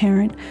to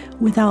parent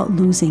without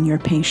losing your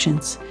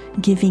patience,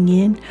 giving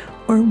in,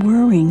 or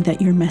worrying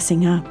that you're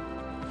messing up.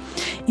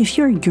 If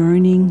you're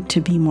yearning to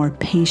be more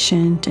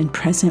patient and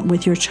present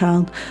with your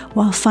child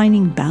while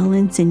finding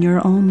balance in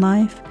your own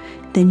life,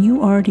 then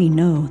you already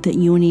know that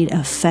you need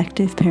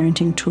effective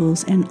parenting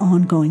tools and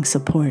ongoing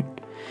support.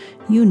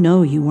 You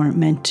know you weren't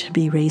meant to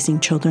be raising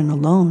children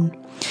alone,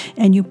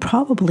 and you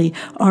probably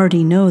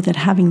already know that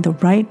having the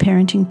right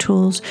parenting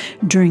tools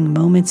during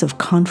moments of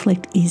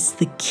conflict is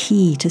the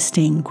key to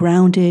staying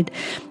grounded,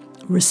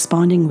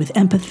 responding with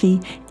empathy,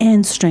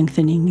 and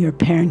strengthening your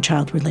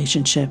parent-child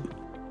relationship.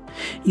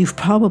 You've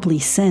probably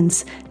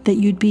sensed that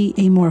you'd be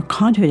a more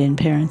confident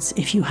parent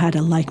if you had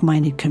a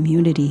like-minded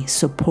community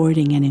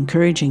supporting and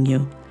encouraging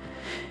you.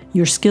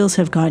 Your skills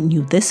have gotten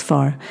you this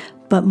far,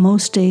 but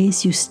most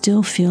days you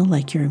still feel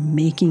like you're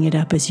making it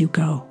up as you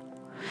go.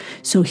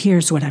 So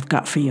here's what I've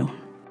got for you.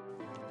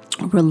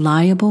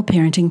 Reliable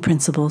parenting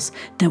principles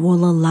that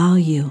will allow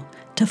you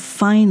to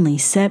finally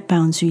set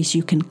boundaries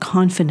you can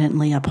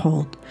confidently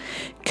uphold,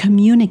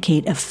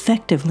 communicate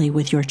effectively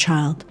with your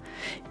child,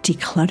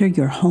 declutter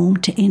your home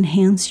to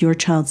enhance your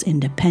child's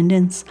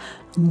independence,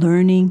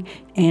 learning,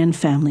 and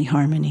family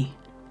harmony,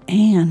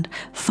 and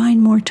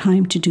find more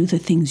time to do the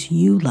things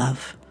you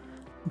love.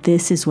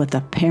 This is what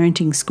the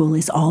Parenting School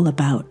is all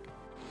about.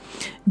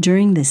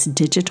 During this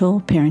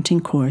digital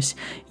parenting course,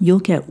 you'll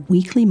get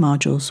weekly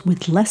modules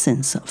with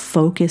lessons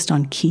focused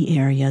on key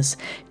areas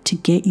to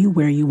get you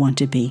where you want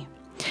to be.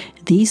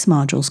 These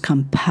modules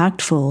come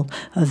packed full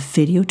of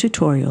video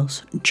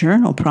tutorials,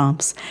 journal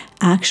prompts,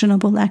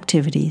 actionable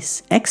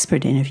activities,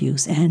 expert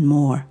interviews, and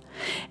more,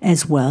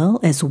 as well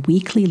as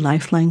weekly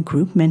Lifeline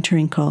group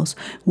mentoring calls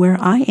where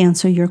I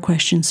answer your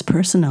questions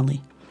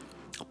personally,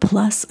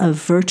 plus a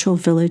virtual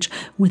village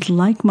with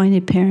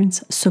like-minded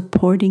parents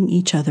supporting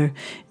each other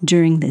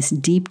during this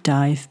deep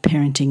dive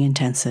parenting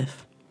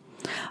intensive.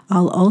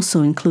 I'll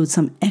also include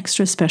some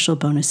extra special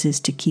bonuses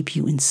to keep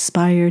you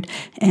inspired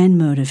and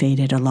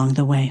motivated along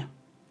the way.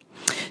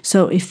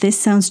 So if this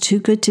sounds too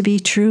good to be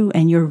true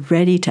and you're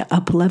ready to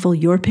up-level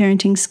your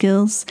parenting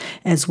skills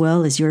as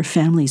well as your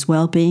family's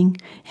well-being,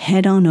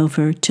 head on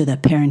over to the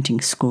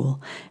Parenting School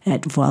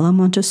at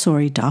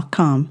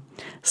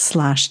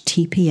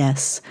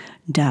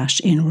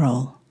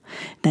voilamontessori.com/TPS-enroll.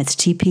 That's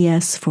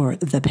TPS for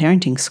the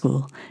Parenting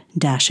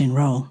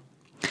School-enroll.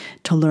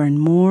 To learn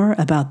more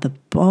about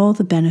all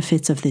the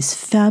benefits of this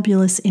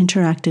fabulous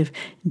interactive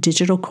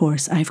digital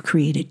course I've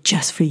created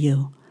just for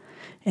you,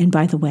 And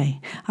by the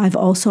way, I've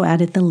also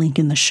added the link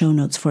in the show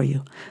notes for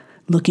you.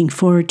 Looking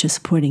forward to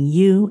supporting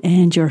you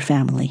and your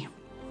family.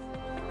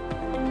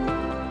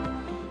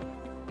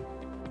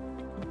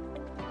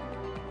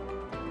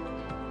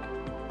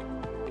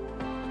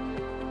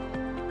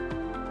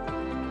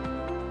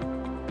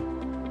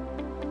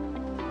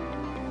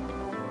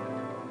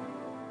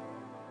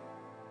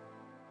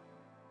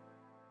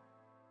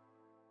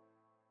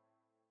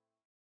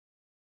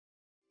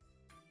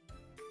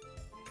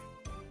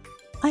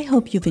 I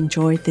hope you've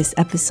enjoyed this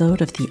episode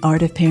of the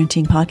Art of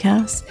Parenting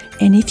podcast.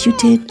 And if you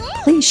did,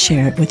 please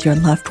share it with your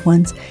loved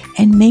ones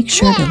and make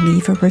sure to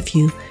leave a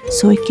review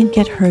so it can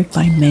get heard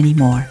by many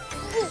more.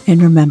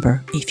 And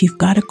remember, if you've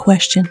got a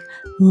question,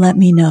 let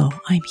me know.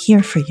 I'm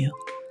here for you.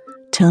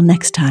 Till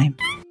next time.